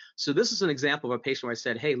 20s. So this is an example of a patient where I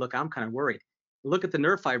said, hey, look, I'm kind of worried. Look at the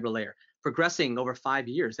nerve fiber layer. progressing over 5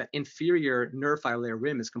 years. That inferior nerve fiber layer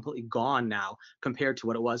rim is completely gone now compared to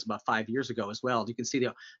what it was about 5 years ago as well. You can see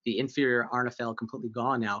the inferior RNFL completely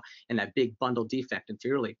gone now, and that big bundle defect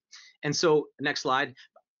inferiorly. And so, next slide.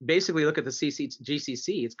 Basically, look at the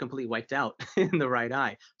GCC, it's completely wiped out in the right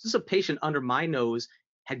eye. This is a patient under my nose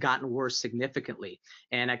had gotten worse significantly.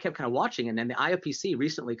 And I kept kind of watching, and then the IOPcc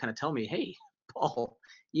recently kind of tell me, hey, Paul,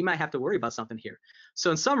 you might have to worry about something here. So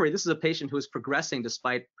in summary, this is a patient who is progressing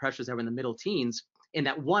despite pressures that were in the middle teens in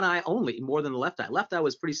that one eye only, more than the left eye. Left eye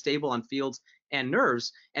was pretty stable on fields and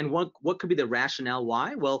nerves. And what could be the rationale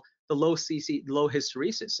why? Well, the low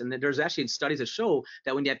hysteresis. And there's actually studies that show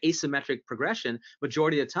that when you have asymmetric progression,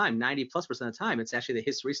 majority of the time, 90+% of the time, it's actually the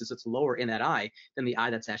hysteresis that's lower in that eye than the eye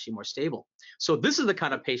that's actually more stable. So this is the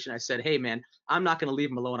kind of patient I said, hey man, I'm not gonna leave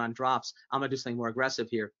him alone on drops. I'm gonna do something more aggressive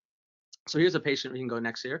here. So here's a patient, we can go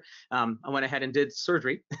next here. I went ahead and did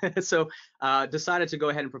surgery. So decided to go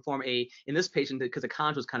ahead and perform in this patient, because the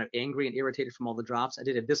conj was kind of angry and irritated from all the drops, I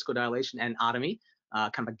did a viscodilation and otomy,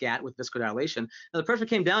 kind of a GAT with viscodilation. Now the pressure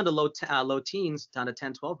came down to low teens, down to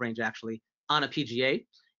 10, 12 range actually on a PGA,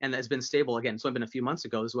 and that's been stable again. So it's been a few months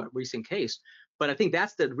ago, this is what recent case. But I think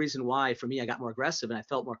that's the reason why for me, I got more aggressive and I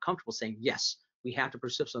felt more comfortable saying, yes, we have to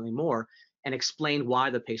pursue something more, and explain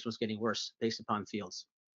why the patient was getting worse based upon fields.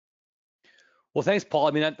 Well, thanks, Paul.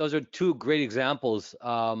 I mean, those are two great examples.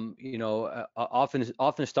 Often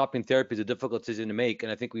stopping therapy is a difficult decision to make,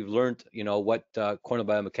 and I think we've learned, what corneal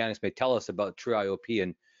biomechanics may tell us about true IOP,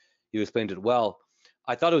 and you explained it well.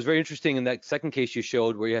 I thought it was very interesting in that second case you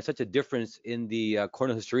showed, where you had such a difference in the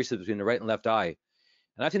corneal hysteresis between the right and left eye.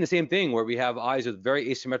 And I've seen the same thing, where we have eyes with very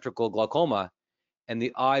asymmetrical glaucoma, and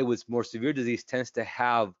the eye with more severe disease tends to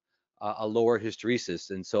have a lower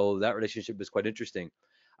hysteresis, and so that relationship is quite interesting.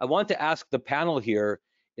 I want to ask the panel here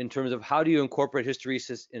in terms of how do you incorporate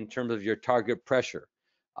hysteresis in terms of your target pressure?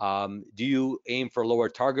 Do you aim for a lower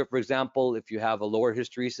target, for example, if you have a lower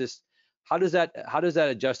hysteresis? How does that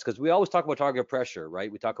adjust? Because we always talk about target pressure,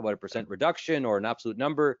 right? We talk about a % reduction or an absolute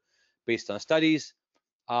number based on studies.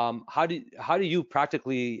 How do you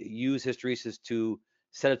practically use hysteresis to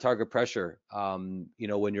set a target pressure? When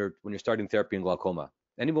you're starting therapy in glaucoma.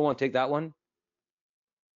 Anyone want to take that one?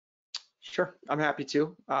 Sure, I'm happy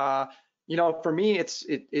to. For me,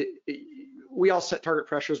 we all set target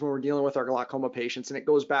pressures when we're dealing with our glaucoma patients, and it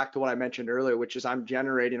goes back to what I mentioned earlier, which is I'm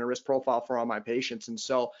generating a risk profile for all my patients. And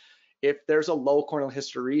so if there's a low corneal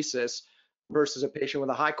hysteresis versus a patient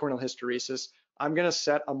with a high corneal hysteresis, I'm going to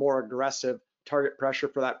set a more aggressive target pressure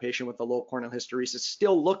for that patient with the low corneal hysteresis,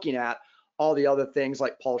 still looking at all the other things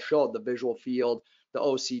like Paul showed, the visual field, the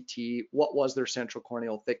OCT, what was their central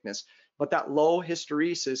corneal thickness. But that low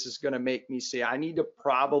hysteresis is going to make me say, I need to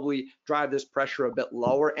probably drive this pressure a bit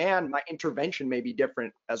lower, and my intervention may be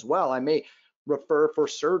different as well. I may refer for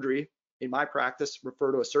surgery in my practice,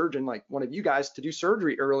 refer to a surgeon like one of you guys to do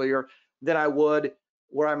surgery earlier than I would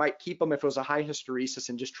where I might keep them if it was a high hysteresis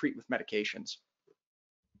and just treat with medications.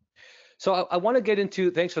 So I want to get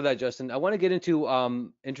into, thanks for that, Justin. I want to get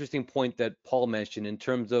into interesting point that Paul mentioned in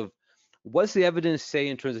terms of what's the evidence say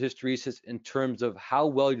in terms of hysteresis, in terms of how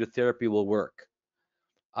well your therapy will work?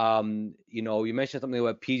 You mentioned something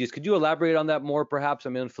about PGs. Could you elaborate on that more, perhaps?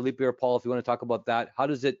 I mean, Felipe or Paul, if you want to talk about that, how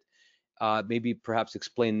does it maybe perhaps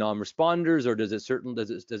explain non-responders, or does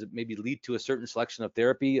it maybe lead to a certain selection of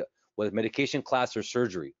therapy, whether medication class or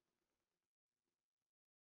surgery?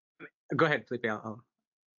 Go ahead, Felipe.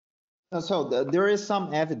 So there is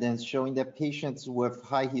some evidence showing that patients with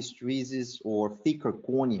high hysteresis or thicker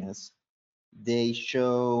corneas, they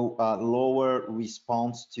show lower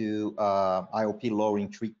response to IOP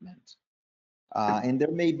lowering treatment. And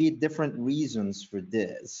there may be different reasons for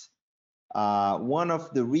this. One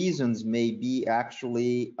of the reasons may be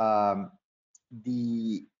actually an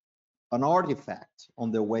artifact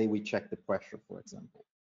on the way we check the pressure, for example.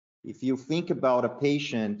 If you think about a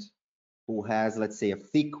patient who has, let's say, a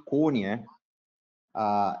thick cornea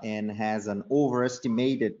and has an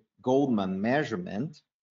overestimated Goldman measurement,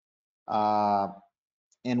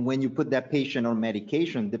 and when you put that patient on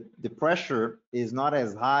medication, the pressure is not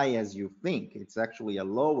as high as you think. It's actually a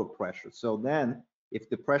lower pressure. So then if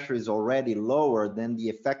the pressure is already lower, then the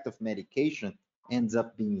effect of medication ends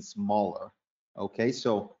up being smaller. Okay,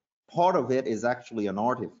 so part of it is actually an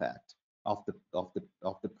artifact of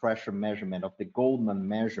the pressure measurement, of the Goldman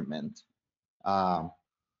measurement.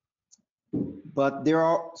 But there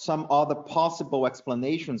are some other possible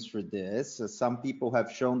explanations for this. Some people have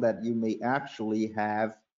shown that you may actually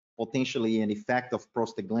have potentially an effect of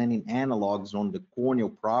prostaglandin analogs on the corneal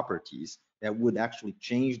properties that would actually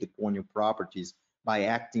change the corneal properties by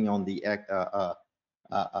acting on the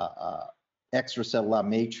extracellular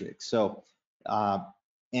matrix. So,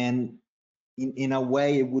 and in a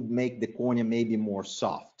way, it would make the cornea maybe more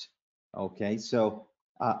soft. Okay, so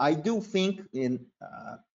I do think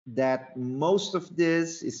that most of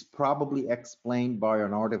this is probably explained by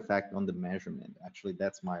an artifact on the measurement. Actually,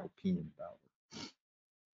 that's my opinion about it.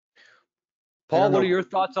 Paul, what are your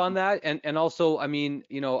thoughts on that? And also, I mean,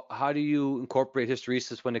 you know, how do you incorporate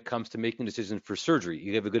hysteresis when it comes to making decisions for surgery?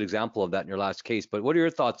 You gave a good example of that in your last case, but what are your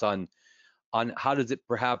thoughts on how does it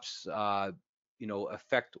perhaps, you know,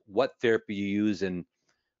 affect what therapy you use and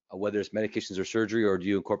whether it's medications or surgery, or do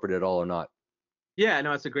you incorporate it all or not? Yeah,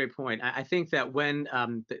 no, that's a great point. I think that when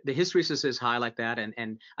the hysteresis is high like that,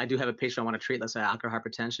 and I do have a patient I want to treat, let's say ocular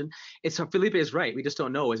hypertension, Felipe is right. We just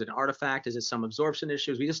don't know. Is it an artifact? Is it some absorption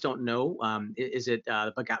issues? We just don't know. Is it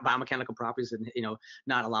biomechanical properties and, you know,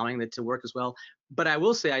 not allowing it to work as well? But I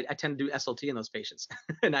will say I tend to do SLT in those patients.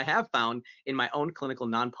 And I have found in my own clinical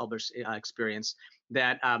non-published experience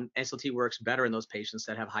that SLT works better in those patients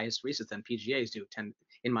that have high hysteresis than PGAs do,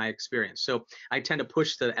 in my experience. So I tend to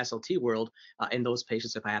push the SLT world in those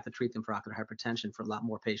patients if I have to treat them for ocular hypertension for a lot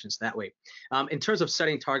more patients that way. In terms of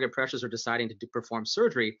setting target pressures or deciding to perform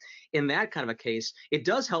surgery, in that kind of a case, it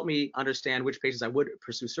does help me understand which patients I would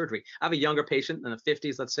pursue surgery. I have a younger patient in the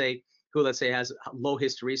 50s, let's say, who has low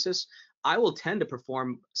hysteresis. I will tend to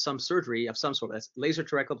perform some surgery of some sort. That's laser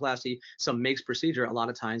tracheoplasty, some MIGS procedure a lot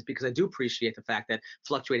of times, because I do appreciate the fact that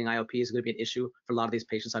fluctuating IOP is going to be an issue for a lot of these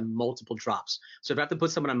patients on multiple drops. So if I have to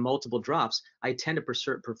put someone on multiple drops, I tend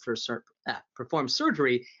to perform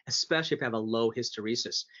surgery, especially if I have a low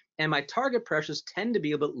hysteresis. And my target pressures tend to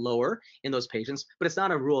be a bit lower in those patients, but it's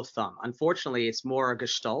not a rule of thumb. Unfortunately, it's more a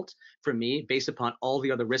gestalt for me based upon all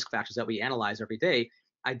the other risk factors that we analyze every day.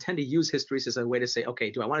 I tend to use hysteresis as a way to say,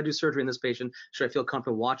 okay, do I want to do surgery in this patient? Should I feel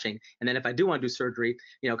comfortable watching? And then if I do want to do surgery,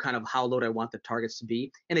 you know, kind of how low do I want the targets to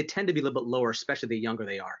be? And they tend to be a little bit lower, especially the younger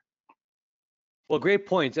they are. Well, great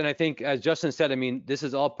points. And I think, as Justin said, I mean, this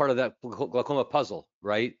is all part of that glaucoma puzzle,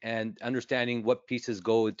 right? And understanding what pieces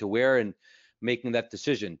go to where and making that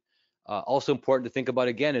decision. Also important to think about,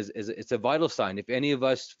 again, is it's a vital sign. If any of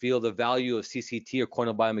us feel the value of CCT or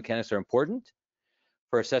corneal biomechanics are important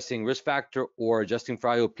for assessing risk factor or adjusting for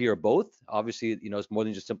IOP or both, obviously, you know, it's more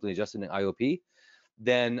than just simply adjusting an IOP,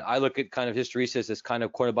 then I look at kind of hysteresis as kind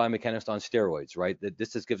of corneal biomechanics on steroids, right? That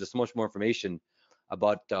this just gives us so much more information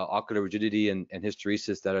about ocular rigidity and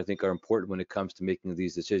hysteresis that I think are important when it comes to making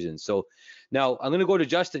these decisions. So now I'm going to go to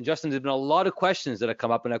Justin. Justin, there's been a lot of questions that have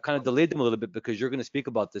come up, and I've kind of delayed them a little bit because you're going to speak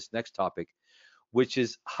about this next topic, which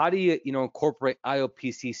is how do you, incorporate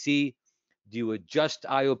IOPcc? Do you adjust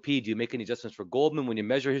IOP? Do you make any adjustments for Goldman when you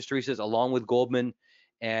measure hysteresis along with Goldman?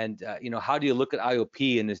 And, how do you look at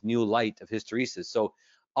IOP in this new light of hysteresis? So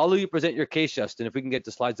I'll let you present your case, Justin, if we can get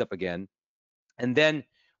the slides up again. And then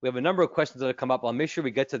we have a number of questions that have come up. I'll make sure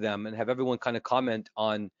we get to them and have everyone kind of comment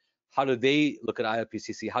on how do they look at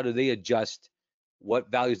IOPcc? How do they adjust?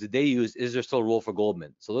 What values did they use? Is there still a role for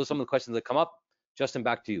Goldman? So those are some of the questions that come up. Justin,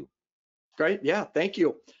 back to you. Great. Yeah, thank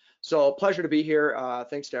you. So pleasure to be here.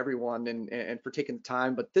 Thanks to everyone and for taking the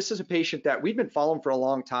time. But this is a patient that we've been following for a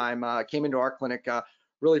long time. Came into our clinic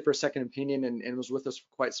really for a second opinion and was with us for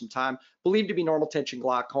quite some time. Believed to be normal tension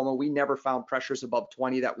glaucoma. We never found pressures above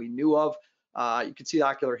 20 that we knew of. You can see the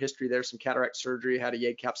ocular history there, some cataract surgery, had a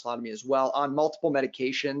Yale capsulotomy as well, on multiple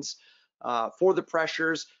medications for the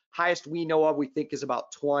pressures. Highest we know of, we think, is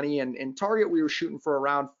about 20, and target we were shooting for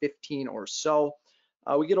around 15 or so.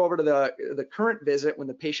 We get over to the current visit when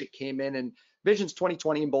the patient came in, and vision's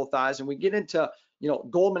 20/20 in both eyes, and we get into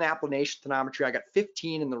Goldman applanation tonometry. I got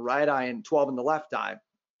 15 in the right eye and 12 in the left eye,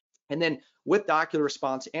 and then with the Ocular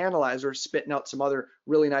Response Analyzer spitting out some other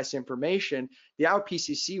really nice information, the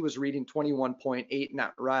IOPcc was reading 21.8 in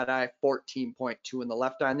that right eye, 14.2 in the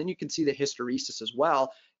left eye, and then you can see the hysteresis as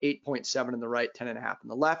well, 8.7 in the right, 10.5 in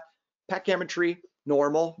the left. Pachymetry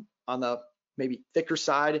normal on the maybe thicker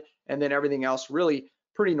side, and then everything else really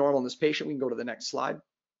pretty normal in this patient. We can go to the next slide.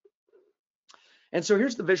 And so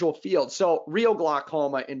here's the visual field. So real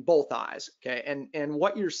glaucoma in both eyes, okay? And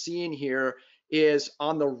what you're seeing here is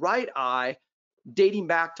on the right eye, dating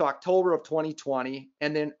back to October of 2020,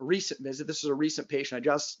 and then recent visit. This is a recent patient. I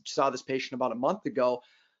just saw this patient about a month ago.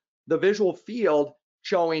 The visual field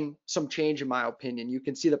showing some change in my opinion. You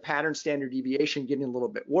can see the pattern standard deviation getting a little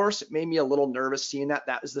bit worse. It made me a little nervous seeing that.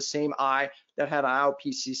 That is the same eye that had an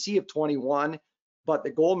IOPcc of 21, but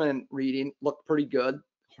the Goldman reading looked pretty good.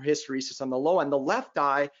 Hysteresis on the low end. The left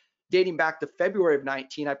eye, dating back to February of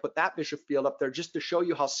 19, I put that visual field up there just to show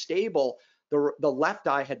you how stable the left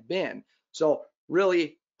eye had been. So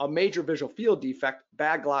really a major visual field defect,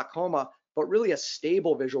 bad glaucoma, but really a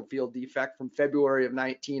stable visual field defect from February of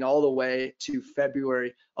 19 all the way to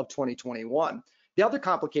February of 2021. The other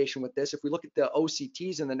complication with this, if we look at the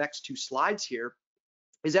OCTs in the next two slides here,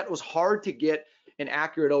 is that it was hard to get an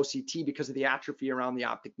accurate OCT because of the atrophy around the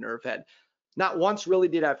optic nerve head. Not once really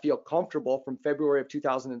did I feel comfortable from February of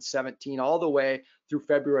 2017 all the way through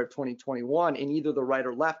February of 2021 in either the right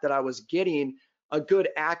or left that I was getting a good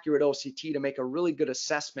accurate OCT to make a really good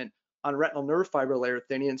assessment on retinal nerve fiber layer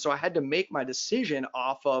thinning. And so I had to make my decision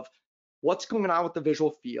off of what's going on with the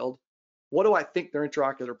visual field, what do I think their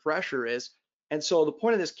intraocular pressure is. And so the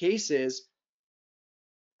point of this case is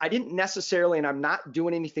I didn't necessarily, and I'm not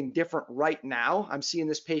doing anything different right now. I'm seeing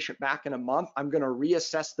this patient back in a month. I'm going to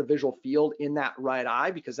reassess the visual field in that right eye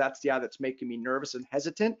because that's the eye that's making me nervous and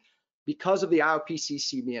hesitant because of the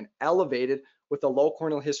IOPcc being elevated with a low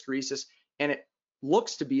corneal hysteresis. And it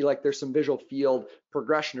looks to be like there's some visual field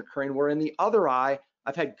progression occurring, where in the other eye,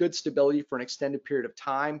 I've had good stability for an extended period of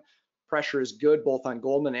time. Pressure is good both on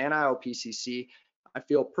Goldman and IOPcc. I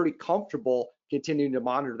feel pretty comfortable continuing to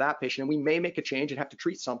monitor that patient. And we may make a change and have to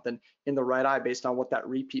treat something in the right eye based on what that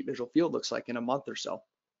repeat visual field looks like in a month or so.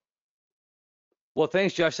 Well,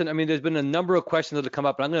 thanks, Justin. I mean, there's been a number of questions that have come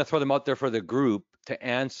up, and I'm going to throw them out there for the group to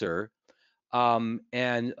answer. And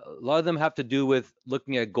a lot of them have to do with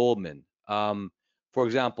looking at Goldman. For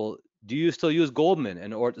example, do you still use Goldman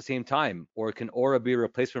and ORA at the same time, or can ORA be a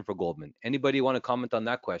replacement for Goldman? Anybody want to comment on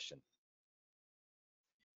that question?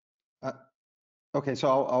 Okay, so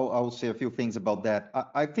I'll say a few things about that.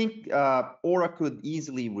 I think ORA could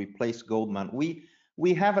easily replace Goldman.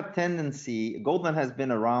 We have a tendency, Goldman has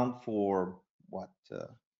been around for what,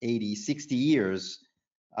 80, 60 years,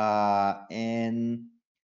 but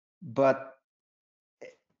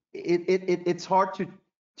it's hard to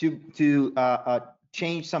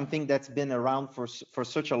change something that's been around for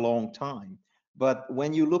such a long time. But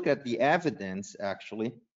when you look at the evidence,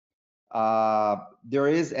 actually, there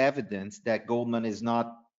is evidence that Goldman is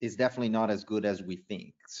definitely not as good as we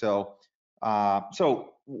think. So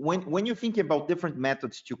when you think about different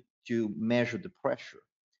methods to measure the pressure,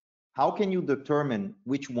 how can you determine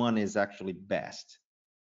which one is actually best?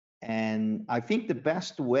 And I think the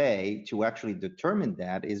best way to actually determine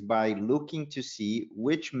that is by looking to see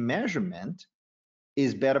which measurement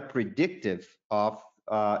is better predictive of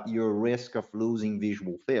your risk of losing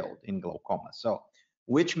visual field in glaucoma. So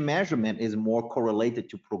which measurement is more correlated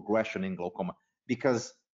to progression in glaucoma?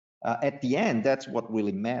 Because at the end, that's what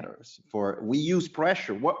really matters. We use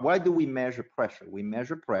pressure. Why do we measure pressure? We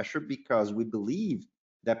measure pressure because we believe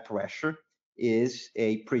that pressure is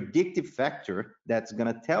a predictive factor that's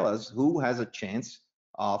going to tell us who has a chance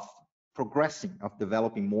of progressing, of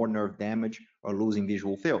developing more nerve damage or losing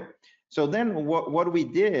visual field. So then what we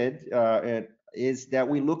did is that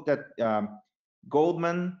we looked at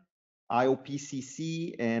Goldman,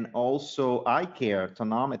 IOPcc, and also eye care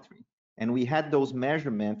tonometry, and we had those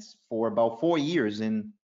measurements for about 4 years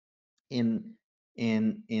in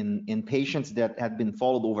patients that had been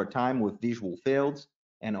followed over time with visual fields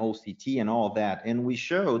and OCT and all of that, and we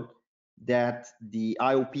showed that the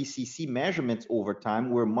IOPcc measurements over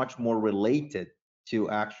time were much more related to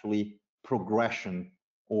actually progression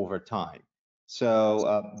over time.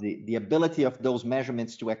 So the ability of those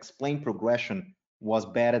measurements to explain progression was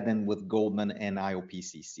better than with Goldman and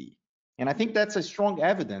IOPcc. And I think that's a strong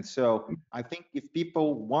evidence. So I think if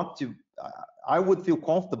people want to, I would feel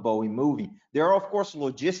comfortable in moving. There are, of course,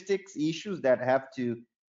 logistics issues that have to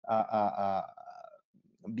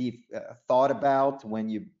be thought about when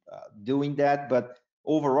you're doing that. But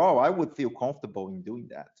overall, I would feel comfortable in doing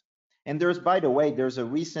that. And there's, by the way, there's a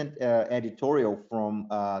recent editorial from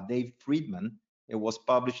Dave Friedman. It was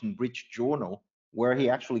published in British Journal, where he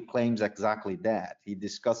actually claims exactly that. He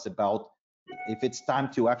discussed about if it's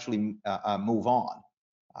time to actually move on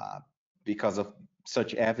because of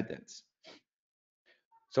such evidence.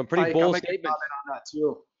 Some pretty bold statements on that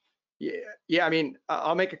too. Yeah. I mean,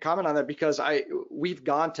 I'll make a comment on that because we've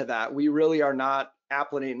gone to that. We really are not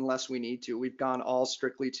applanate unless we need to. We've gone all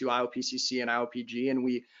strictly to IOPcc and IOPG, and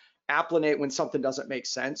we applanate when something doesn't make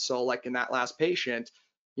sense. So like in that last patient,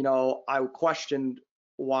 you know, I questioned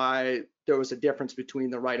why there was a difference between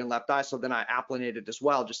the right and left eye. So then I applanated as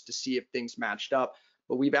well, just to see if things matched up.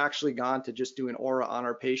 But we've actually gone to just doing ORA on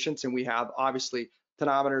our patients, and we have obviously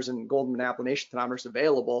tonometers and Goldman applanation tonometers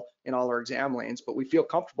available in all our exam lanes. But we feel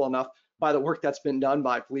comfortable enough by the work that's been done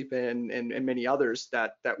by Felipe and many others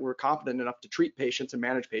that we're confident enough to treat patients and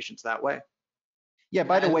manage patients that way. Yeah,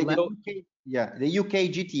 by the way, the UK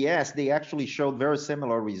GTS, they actually showed very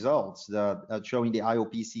similar results, showing the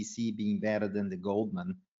IOPcc being better than the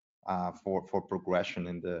Goldman for progression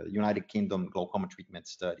in the United Kingdom glaucoma treatment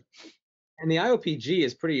study. And the IOPG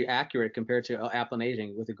is pretty accurate compared to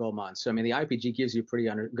applanation with the Goldmann. So I mean, the IOPG gives you pretty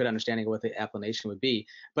good understanding of what the applanation would be.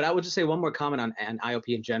 But I would just say one more comment on IOP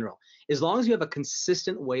in general. As long as you have a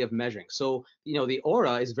consistent way of measuring. So, you know, the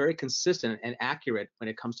aura is very consistent and accurate when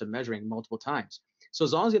it comes to measuring multiple times. So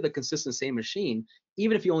as long as you have the consistent same machine,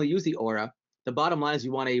 even if you only use the aura, the bottom line is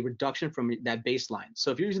you want a reduction from that baseline.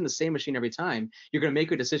 So if you're using the same machine every time, you're going to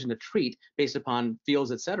make a decision to treat based upon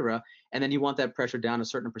fields, et cetera, and then you want that pressure down a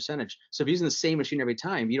certain percentage. So if you're using the same machine every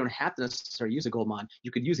time, you don't have to necessarily use a Goldmann.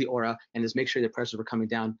 You could use the aura and just make sure the pressures were coming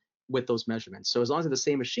down with those measurements. So as long as it's the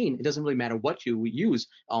same machine, it doesn't really matter what you use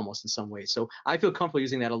almost in some ways. So I feel comfortable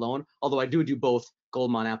using that alone, although I do both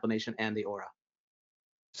Goldmann applanation and the aura.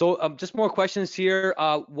 So just more questions here.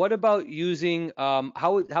 What about using,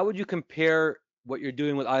 how would you compare what you're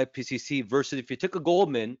doing with IOPcc versus if you took a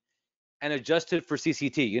Goldmann and adjusted for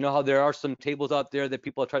CCT? You know how there are some tables out there that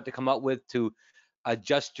people have tried to come up with to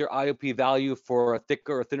adjust your IOP value for a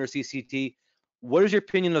thicker or thinner CCT. What is your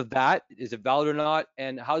opinion of that? Is it valid or not?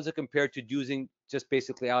 And how does it compare to using just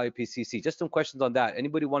basically IOPcc? Just some questions on that.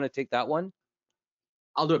 Anybody want to take that one?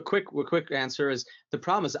 I'll do a quick answer. Is the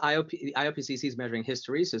problem is IOPcc is measuring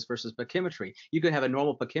hysteresis versus pachymetry. You could have a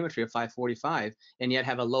normal pachymetry of 545 and yet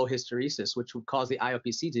have a low hysteresis, which would cause the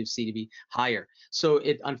IOPcc to be higher. So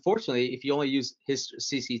it, unfortunately, if you only use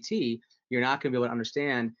CCT, you're not going to be able to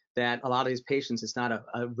understand that a lot of these patients, it's not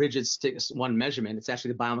a rigid one measurement. It's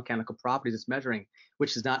actually the biomechanical properties it's measuring,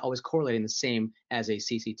 which is not always correlating the same as a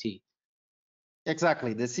CCT.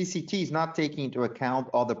 Exactly. The CCT is not taking into account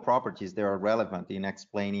other properties that are relevant in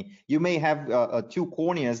explaining. You may have two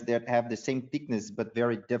corneas that have the same thickness but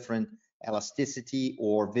very different elasticity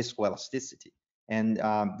or viscoelasticity, and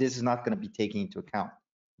this is not going to be taken into account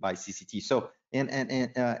by CCT. So,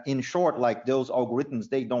 in short, like those algorithms,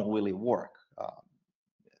 they don't really work.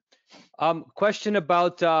 Question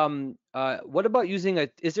about what about using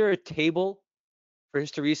is there a table for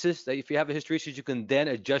hysteresis that if you have a hysteresis, you can then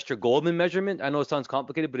adjust your Goldmann measurement? I know it sounds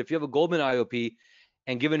complicated, but if you have a Goldmann IOP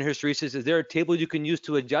and given hysteresis, is there a table you can use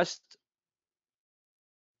to adjust?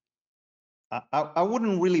 I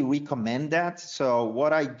wouldn't really recommend that. So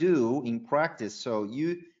what I do in practice, so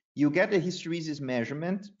you get the hysteresis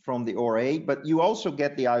measurement from the ORA, but you also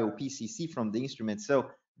get the IOPcc from the instrument. So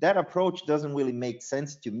that approach doesn't really make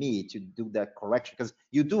sense to me to do that correction, because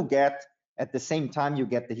you do get, at the same time you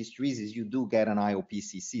get the hysteresis, you do get an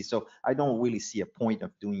IOPcc. So I don't really see a point of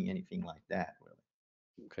doing anything like that,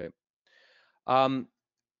 really. Okay.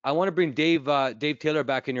 I want to bring Dave Taylor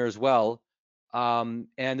back in here as well. And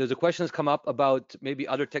there's a question that's come up about maybe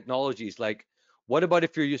other technologies, like what about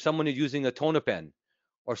if you're someone who's using a tonopen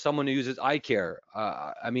or someone who uses eye care?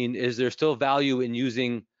 I mean, is there still value in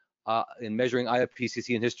using in measuring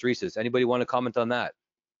IOPcc and hysteresis? Anybody want to comment on that?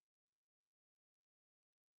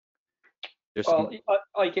 Well,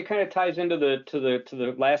 like it kind of ties into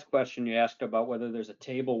the last question you asked about whether there's a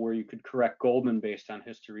table where you could correct Goldmann based on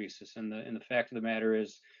hysteresis, and the fact of the matter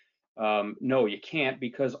is, no, you can't,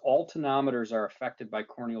 because all tonometers are affected by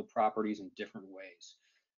corneal properties in different ways.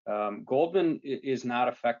 Goldmann is not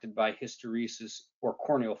affected by hysteresis or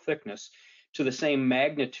corneal thickness to the same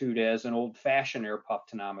magnitude as an old-fashioned air puff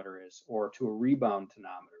tonometer is, or to a rebound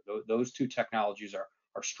tonometer. Those two technologies are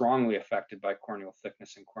strongly affected by corneal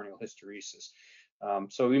thickness and corneal hysteresis.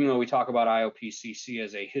 So even though we talk about IOPcc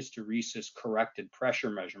as a hysteresis corrected pressure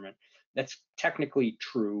measurement, that's technically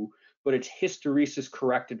true, but it's hysteresis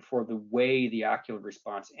corrected for the way the Ocular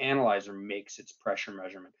Response Analyzer makes its pressure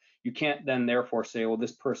measurement. You can't then therefore say, well,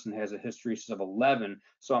 this person has a hysteresis of 11,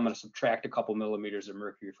 so I'm going to subtract a couple millimeters of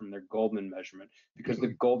mercury from their Goldmann measurement, because the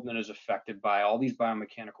Goldmann is affected by all these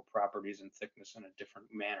biomechanical properties and thickness in a different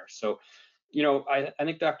manner. So, you know, I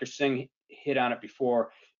think Dr. Singh hit on it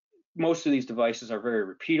before. Most of these devices are very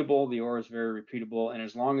repeatable. The aura is very repeatable, and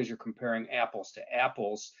as long as you're comparing apples to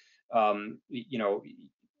apples, you know,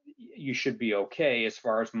 you should be okay as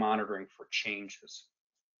far as monitoring for changes.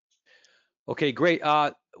 Okay, great.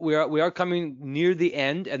 We are coming near the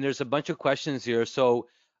end, and there's a bunch of questions here. So,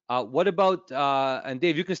 what about and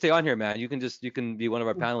Dave, you can stay on here, man. You can be one of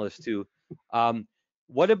our panelists too.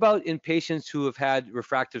 What about in patients who have had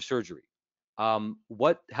refractive surgery?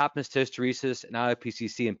 What happens to hysteresis and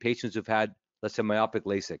IOPcc in patients who've had, let's say, myopic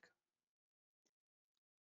LASIK?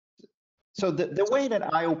 So the way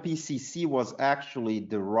that IOPcc was actually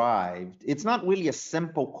derived, it's not really a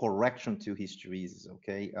simple correction to hysteresis,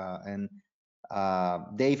 okay? And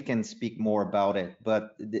Dave can speak more about it,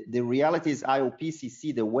 but the reality is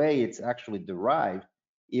IOPcc, the way it's actually derived,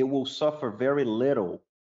 it will suffer very little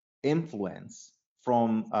influence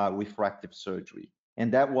from refractive surgery.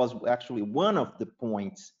 And that was actually one of the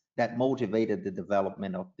points that motivated the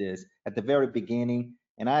development of this at the very beginning.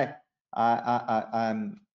 And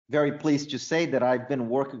I'm very pleased to say that I've been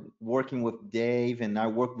working with Dave, and I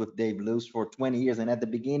worked with Dave Luce for 20 years. And at the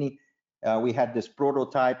beginning, we had this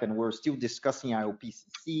prototype, and we're still discussing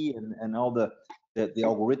IOPcc and all the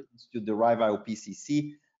algorithms to derive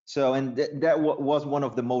IOPcc. So, and that was one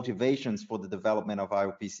of the motivations for the development of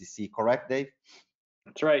IOPcc, correct, Dave?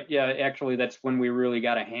 That's right. Yeah, actually, that's when we really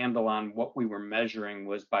got a handle on what we were measuring,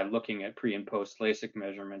 was by looking at pre and post LASIK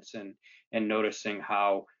measurements and noticing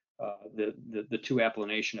how the two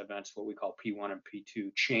applanation events, what we call P1 and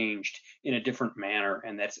P2, changed in a different manner.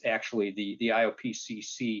 And that's actually the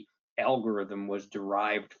IOPcc algorithm was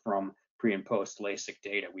derived from pre and post LASIK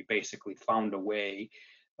data. We basically found a way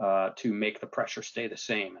to make the pressure stay the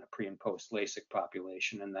same in a pre and post LASIK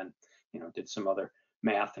population, and then did some other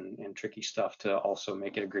math and tricky stuff to also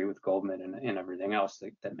make it agree with Goldman and everything else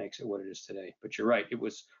that makes it what it is today. But you're right, it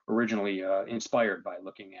was originally inspired by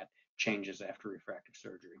looking at changes after refractive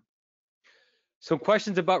surgery. Some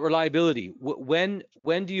questions about reliability. When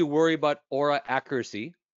do you worry about aura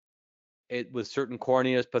accuracy with certain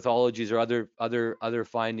corneas, pathologies, or other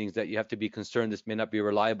findings that you have to be concerned this may not be a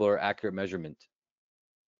reliable or accurate measurement?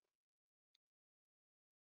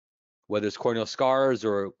 Whether it's corneal scars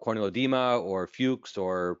or corneal edema or Fuchs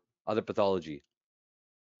or other pathology.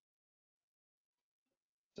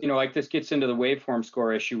 Like this gets into the waveform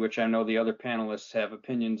score issue, which I know the other panelists have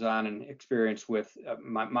opinions on and experience with.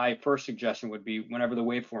 My first suggestion would be, whenever the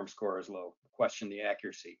waveform score is low, question the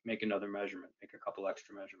accuracy, make another measurement, make a couple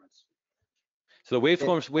extra measurements. So the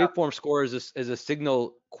waveform score is a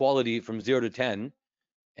signal quality from 0 to 10.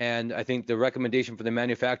 And I think the recommendation for the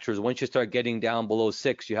manufacturers, once you start getting down below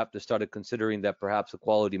 6, you have to start considering that perhaps the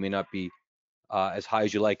quality may not be as high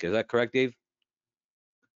as you like. Is that correct, Dave?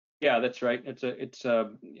 Yeah, that's right.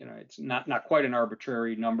 It's not quite an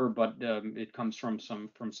arbitrary number, but it comes from some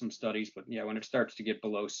studies. But yeah, when it starts to get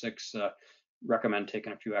below 6, recommend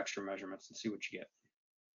taking a few extra measurements and see what you get.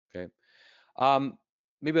 Okay.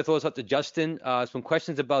 Maybe I'll throw this out to Justin. Some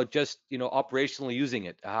questions about just operationally using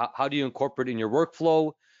it. How do you incorporate it in your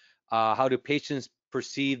workflow? How do patients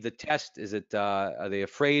perceive the test? Is it are they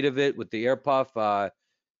afraid of it with the air puff? How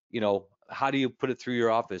do you put it through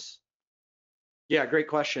your office? Yeah, great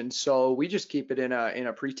question. So we just keep it in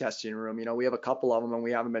a pre-testing room. We have a couple of them, and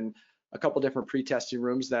we have them in a couple different pre-testing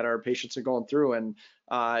rooms that our patients are going through, and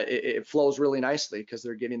it flows really nicely because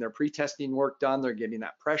they're getting their pre-testing work done, they're getting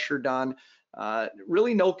that pressure done.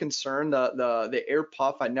 Really no concern. The air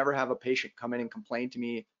puff, I never have a patient come in and complain to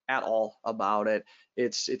me at all about it.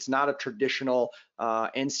 It's not a traditional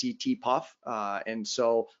NCT puff, and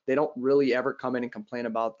so they don't really ever come in and complain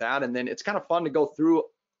about that. And then it's kind of fun to go through it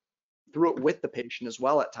with the patient as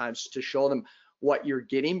well at times to show them what you're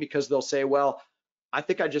getting, because they'll say, well, I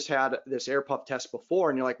think I just had this air puff test before,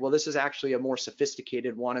 and you're like, well, this is actually a more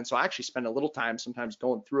sophisticated one. And so I actually spend a little time sometimes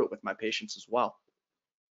going through it with my patients as well.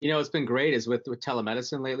 It's been great is with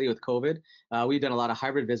telemedicine lately with COVID. We've done a lot of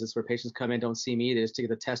hybrid visits where patients come in, don't see me, they just take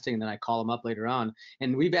the testing, and then I call them up later on.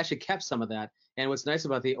 And we've actually kept some of that. And what's nice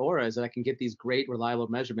about the Aura is that I can get these great, reliable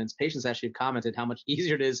measurements. Patients actually have commented how much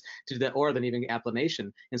easier it is to do that Aura than even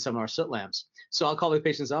applanation in some of our soot lamps. So I'll call the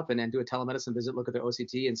patients up and then do a telemedicine visit, look at their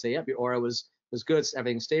OCT, and say, yep, your Aura was good,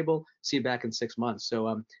 everything's stable, see you back in 6 months.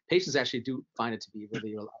 So patients actually do find it to be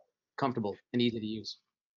really comfortable and easy to use.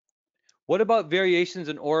 What about variations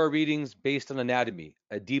in aura readings based on anatomy?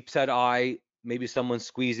 A deep set eye, maybe someone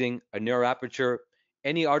squeezing, a narrow aperture,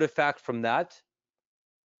 any artifact from that?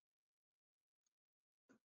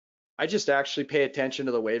 I just actually pay attention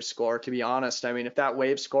to the wave score, to be honest. I mean, if that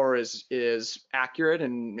wave score is accurate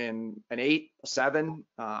and an 8, a 7,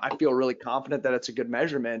 I feel really confident that it's a good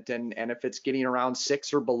measurement. And if it's getting around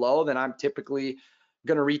 6 or below, then I'm typically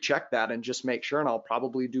going to recheck that and just make sure, and I'll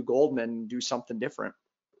probably do Goldman and do something different.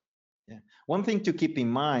 Yeah. One thing to keep in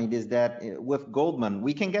mind is that with Goldman,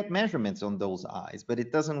 we can get measurements on those eyes, but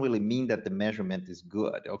it doesn't really mean that the measurement is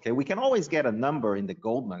good. Okay, we can always get a number in the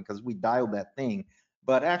Goldman because we dial that thing,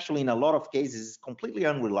 but actually in a lot of cases, it's completely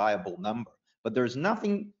unreliable number. But there's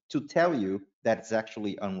nothing to tell you that it's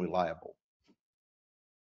actually unreliable.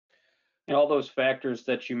 And all those factors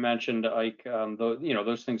that you mentioned, Ike,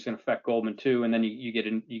 those things can affect Goldman too. And then you get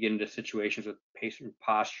into situations with patient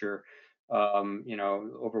posture.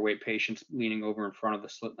 Overweight patients leaning over in front of the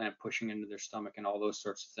slit lamp, pushing into their stomach, and all those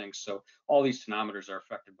sorts of things. So all these tonometers are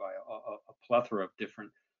affected by a plethora of different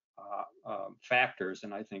factors,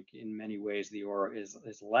 and I think in many ways the aura is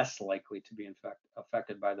less likely to be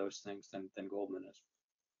affected by those things than Goldman is.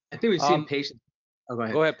 I think we've seen patients Oh, go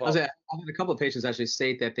ahead. Go ahead, I've Paul. had a couple of patients actually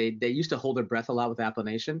state that they used to hold their breath a lot with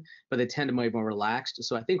applanation, but they tend to be more relaxed.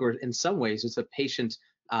 So I think we're in some ways it's a patient,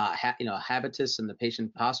 habitus and the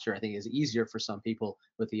patient posture. I think is easier for some people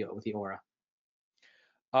with the aura.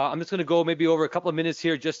 I'm just going to go maybe over a couple of minutes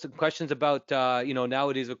here, just some questions about,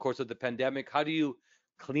 nowadays, of course, with the pandemic, how do you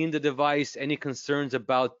clean the device? Any concerns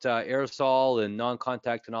about aerosol and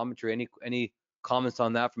non-contact tonometry? Any comments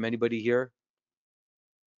on that from anybody here?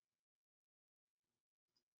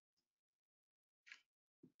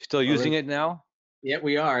 Still using it now? Yeah,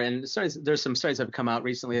 we are, and there's some studies that have come out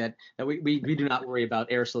recently that we do not worry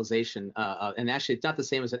about aerosolization, and actually it's not the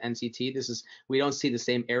same as an NCT. We don't see the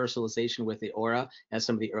same aerosolization with the aura as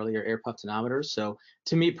some of the earlier air puff tonometers. So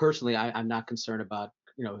to me personally, I'm not concerned about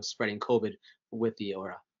spreading COVID with the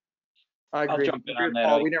aura. I agree. I'll jump in on that,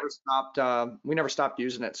 Paul, Ike. we never stopped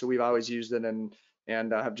using it, so we've always used it and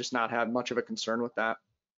have just not had much of a concern with that.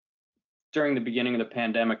 During the beginning of the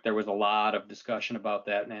pandemic, there was a lot of discussion about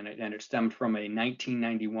that, and it stemmed from a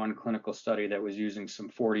 1991 clinical study that was using some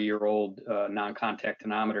 40-year-old non-contact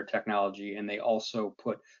tonometer technology, and they also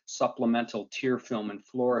put supplemental tear film and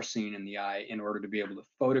fluorescein in the eye in order to be able to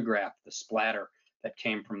photograph the splatter that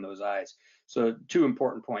came from those eyes. So two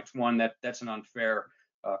important points. One, that's an unfair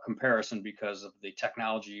comparison because of the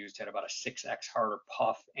technology used had about a 6x harder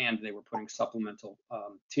puff, and they were putting supplemental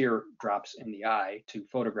tear drops in the eye to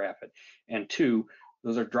photograph it. And two,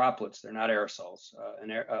 those are droplets, they're not aerosols.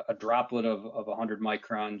 A droplet of 100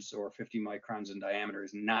 microns or 50 microns in diameter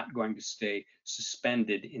is not going to stay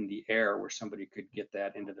suspended in the air where somebody could get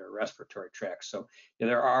that into their respiratory tract. So yeah,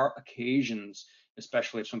 there are occasions,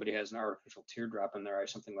 especially if somebody has an artificial teardrop in their eye,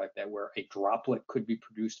 something like that, where a droplet could be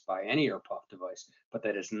produced by any air puff device, but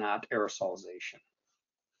that is not aerosolization.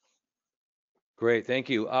 Great, thank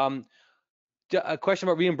you. A question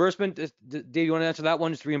about reimbursement. Dave, you want to answer that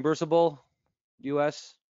one? It's reimbursable,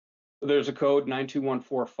 US? There's a code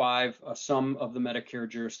 92145. Some of the Medicare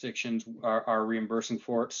jurisdictions are reimbursing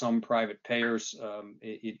for it. Some private payers,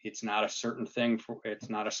 it's not a certain thing. It's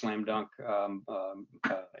not a slam dunk,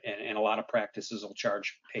 and a lot of practices will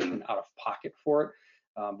charge patient out of pocket for it.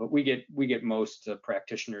 But we get most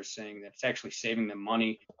practitioners saying that it's actually saving them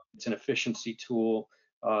money. It's an efficiency tool.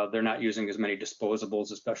 They're not using as many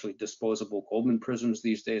disposables, especially disposable Goldman prisms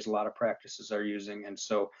these days. A lot of practices are using, and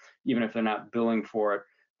so even if they're not billing for it,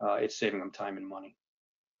 it's saving them time and money.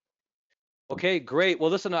 Okay, great. Well,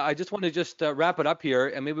 listen, I just want to wrap it up here,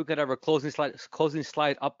 and maybe we could have our closing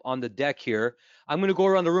slide up on the deck here. I'm going to go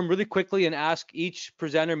around the room really quickly and ask each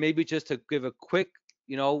presenter maybe just to give a quick,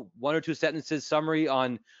 1 or 2 sentences summary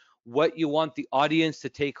on what you want the audience to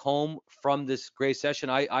take home from this great session.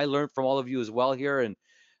 I learned from all of you as well here, and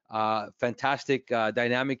fantastic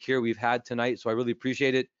dynamic here we've had tonight, so I really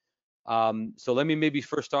appreciate it. So let me maybe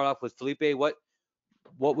first start off with Felipe.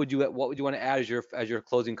 What would you want to add as your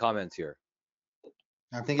closing comments here?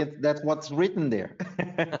 I think that's what's written there.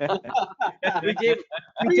 I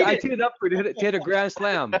teed it up for to hit a grand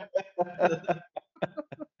slam.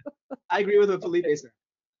 I agree with what Felipe said.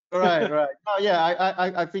 Right. Oh, yeah,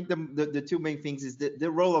 I think the two main things is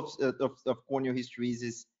the role of corneal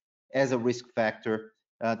hysteresis as a risk factor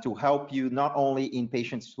to help you not only in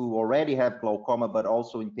patients who already have glaucoma, but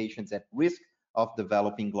also in patients at risk of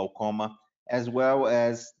developing glaucoma, as well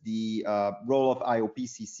as the role of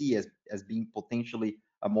IOPcc as being potentially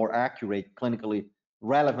a more accurate, clinically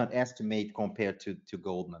relevant estimate compared to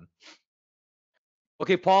Goldman.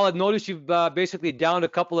 Okay, Paul, I've noticed you've basically downed a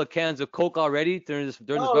couple of cans of Coke already during this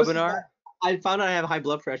webinar. I found out I have high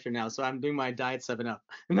blood pressure now, so I'm doing my diet 7-Up.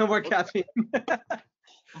 No more caffeine.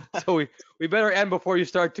 So we better end before you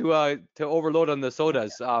start to overload on the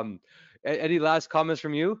sodas. Any last comments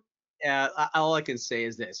from you? Yeah, all I can say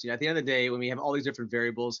is this. At the end of the day, when we have all these different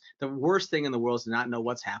variables, the worst thing in the world is to not know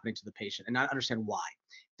what's happening to the patient and not understand why.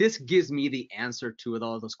 This gives me the answer to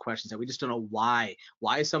all of those questions that we just don't know why.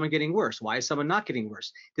 Why is someone getting worse? Why is someone not getting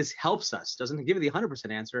worse? This helps us. Doesn't give you the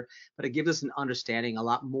 100% answer, but it gives us an understanding a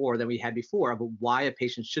lot more than we had before about why a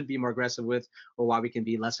patient should be more aggressive with or why we can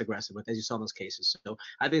be less aggressive with, as you saw in those cases. So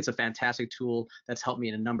I think it's a fantastic tool that's helped me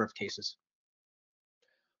in a number of cases.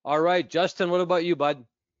 All right, Justin, what about you, bud?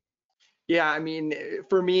 Yeah, I mean,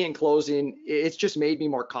 for me in closing, it's just made me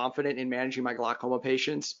more confident in managing my glaucoma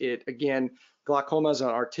patients. Glaucoma is an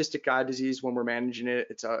artistic eye disease. When we're managing it,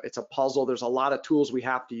 it's a puzzle. There's a lot of tools we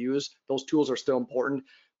have to use. Those tools are still important,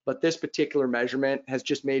 but this particular measurement has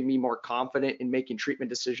just made me more confident in making treatment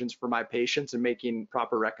decisions for my patients and making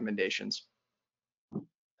proper recommendations.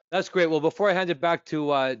 That's great. Well, before I hand it back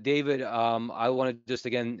to David, I want to just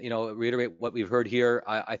again, reiterate what we've heard here.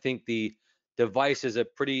 I think the device is a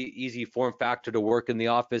pretty easy form factor to work in the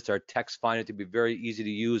office. Our techs find it to be very easy to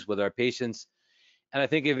use with our patients. And I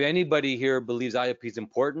think if anybody here believes IOP is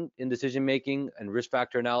important in decision making and risk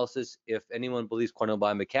factor analysis, if anyone believes corneal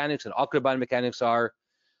biomechanics and ocular biomechanics are,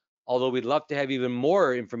 although we'd love to have even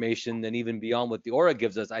more information than even beyond what the aura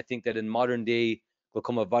gives us, I think that in modern day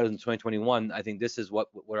glaucoma vitals in 2021, I think this is what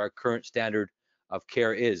our current standard of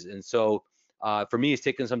care is. And so for me, it's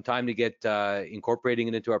taken some time to get incorporating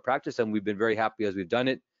it into our practice, and we've been very happy as we've done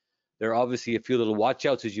it. There are obviously a few little watch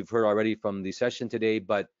outs, as you've heard already from the session today,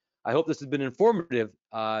 but I hope this has been informative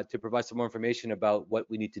to provide some more information about what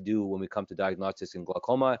we need to do when we come to diagnostics in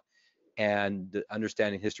glaucoma and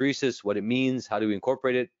understanding hysteresis, what it means, how do we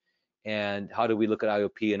incorporate it, and how do we look at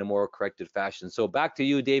IOP in a more corrected fashion. So back to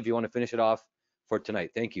you, Dave, you want to finish it off for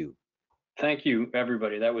tonight. Thank you. Thank you,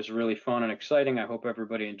 everybody. That was really fun and exciting. I hope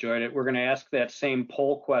everybody enjoyed it. We're going to ask that same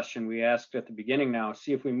poll question we asked at the beginning now,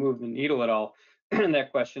 see if we move the needle at all. And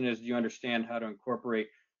that question is, do you understand how to incorporate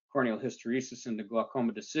corneal hysteresis into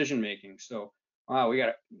glaucoma decision-making? So, wow, we got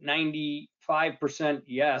a 95%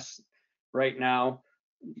 yes right now,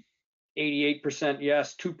 88%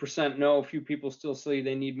 yes, 2% no. A few people still say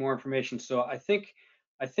they need more information. So I think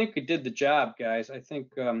we did the job, guys. I think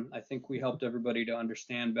we helped everybody to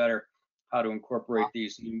understand better how to incorporate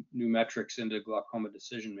these new metrics into glaucoma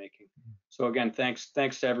decision making. So again, thanks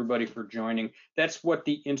to everybody for joining. That's what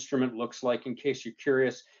the instrument looks like, in case you're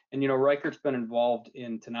curious. And you know, Reichert's been involved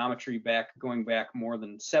in tonometry going back more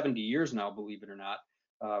than 70 years now, believe it or not.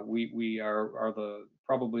 We are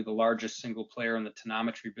probably the largest single player in the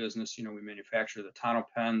tonometry business. You know, we manufacture the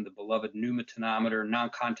TonoPen, the beloved Pneuma tonometer,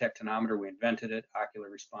 non-contact tonometer. We invented it, Ocular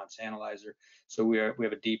Response Analyzer. So we have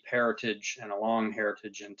a deep heritage and a long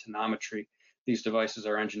heritage in tonometry. These devices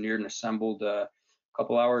are engineered and assembled a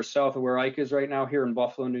couple hours south of where Ike is right now, here in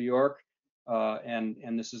Buffalo, New York.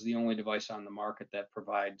 And this is the only device on the market that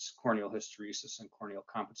provides corneal hysteresis and corneal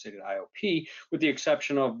compensated IOP, with the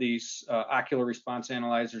exception of these Ocular Response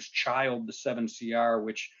Analyzers Child, the 7CR,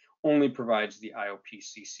 which only provides the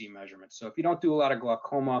IOPcc measurement. So if you don't do a lot of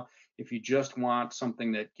glaucoma, if you just want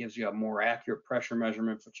something that gives you a more accurate pressure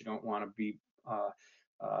measurement, but you don't want to be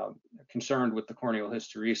concerned with the corneal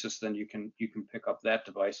hysteresis, then you can pick up that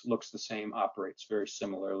device. Looks the same, operates very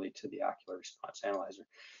similarly to the Ocular Response Analyzer.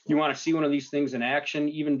 You want to see one of these things in action,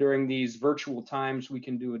 even during these virtual times, we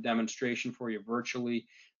can do a demonstration for you virtually.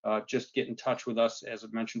 Just get in touch with us. As I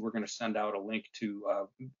mentioned, we're going to send out a link to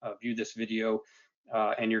view this video,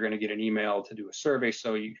 and you're going to get an email to do a survey,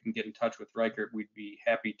 so you can get in touch with Reichert. We'd be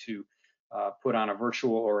happy to put on a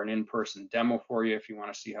virtual or an in-person demo for you if you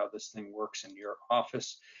want to see how this thing works in your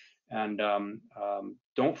office. And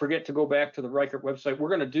don't forget to go back to the Reichert website. We're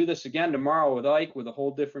going to do this again tomorrow with Ike, with a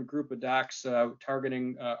whole different group of docs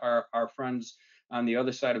targeting our friends on the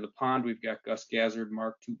other side of the pond. We've got Gus Gazzard,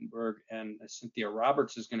 Mark Tutenberg, and Cynthia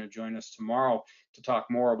Roberts is going to join us tomorrow to talk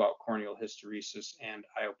more about corneal hysteresis and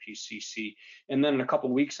IOPcc. And then in a couple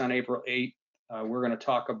of weeks, on April 8th, we're going to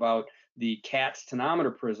talk about the CATS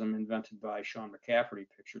tonometer prism invented by Sean McCafferty,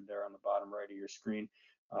 pictured there on the bottom right of your screen,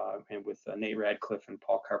 and with Nate Radcliffe and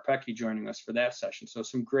Paul Karpecki joining us for that session. So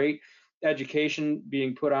some great education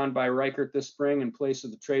being put on by Reichert this spring in place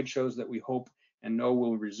of the trade shows that we hope and know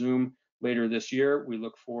will resume later this year. We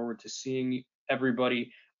look forward to seeing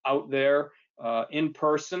everybody out there in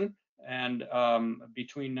person. And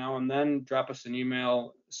between now and then, drop us an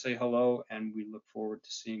email, say hello, and we look forward to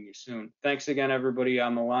seeing you soon. Thanks again, everybody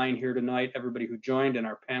on the line here tonight, everybody who joined, and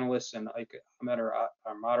our panelists, and Ike Ahmed, our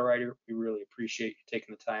moderator. We really appreciate you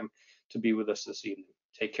taking the time to be with us this evening.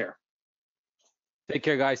 Take care. Take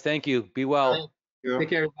care, guys. Thank you. Be well. Take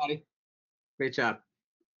care, everybody. Great job.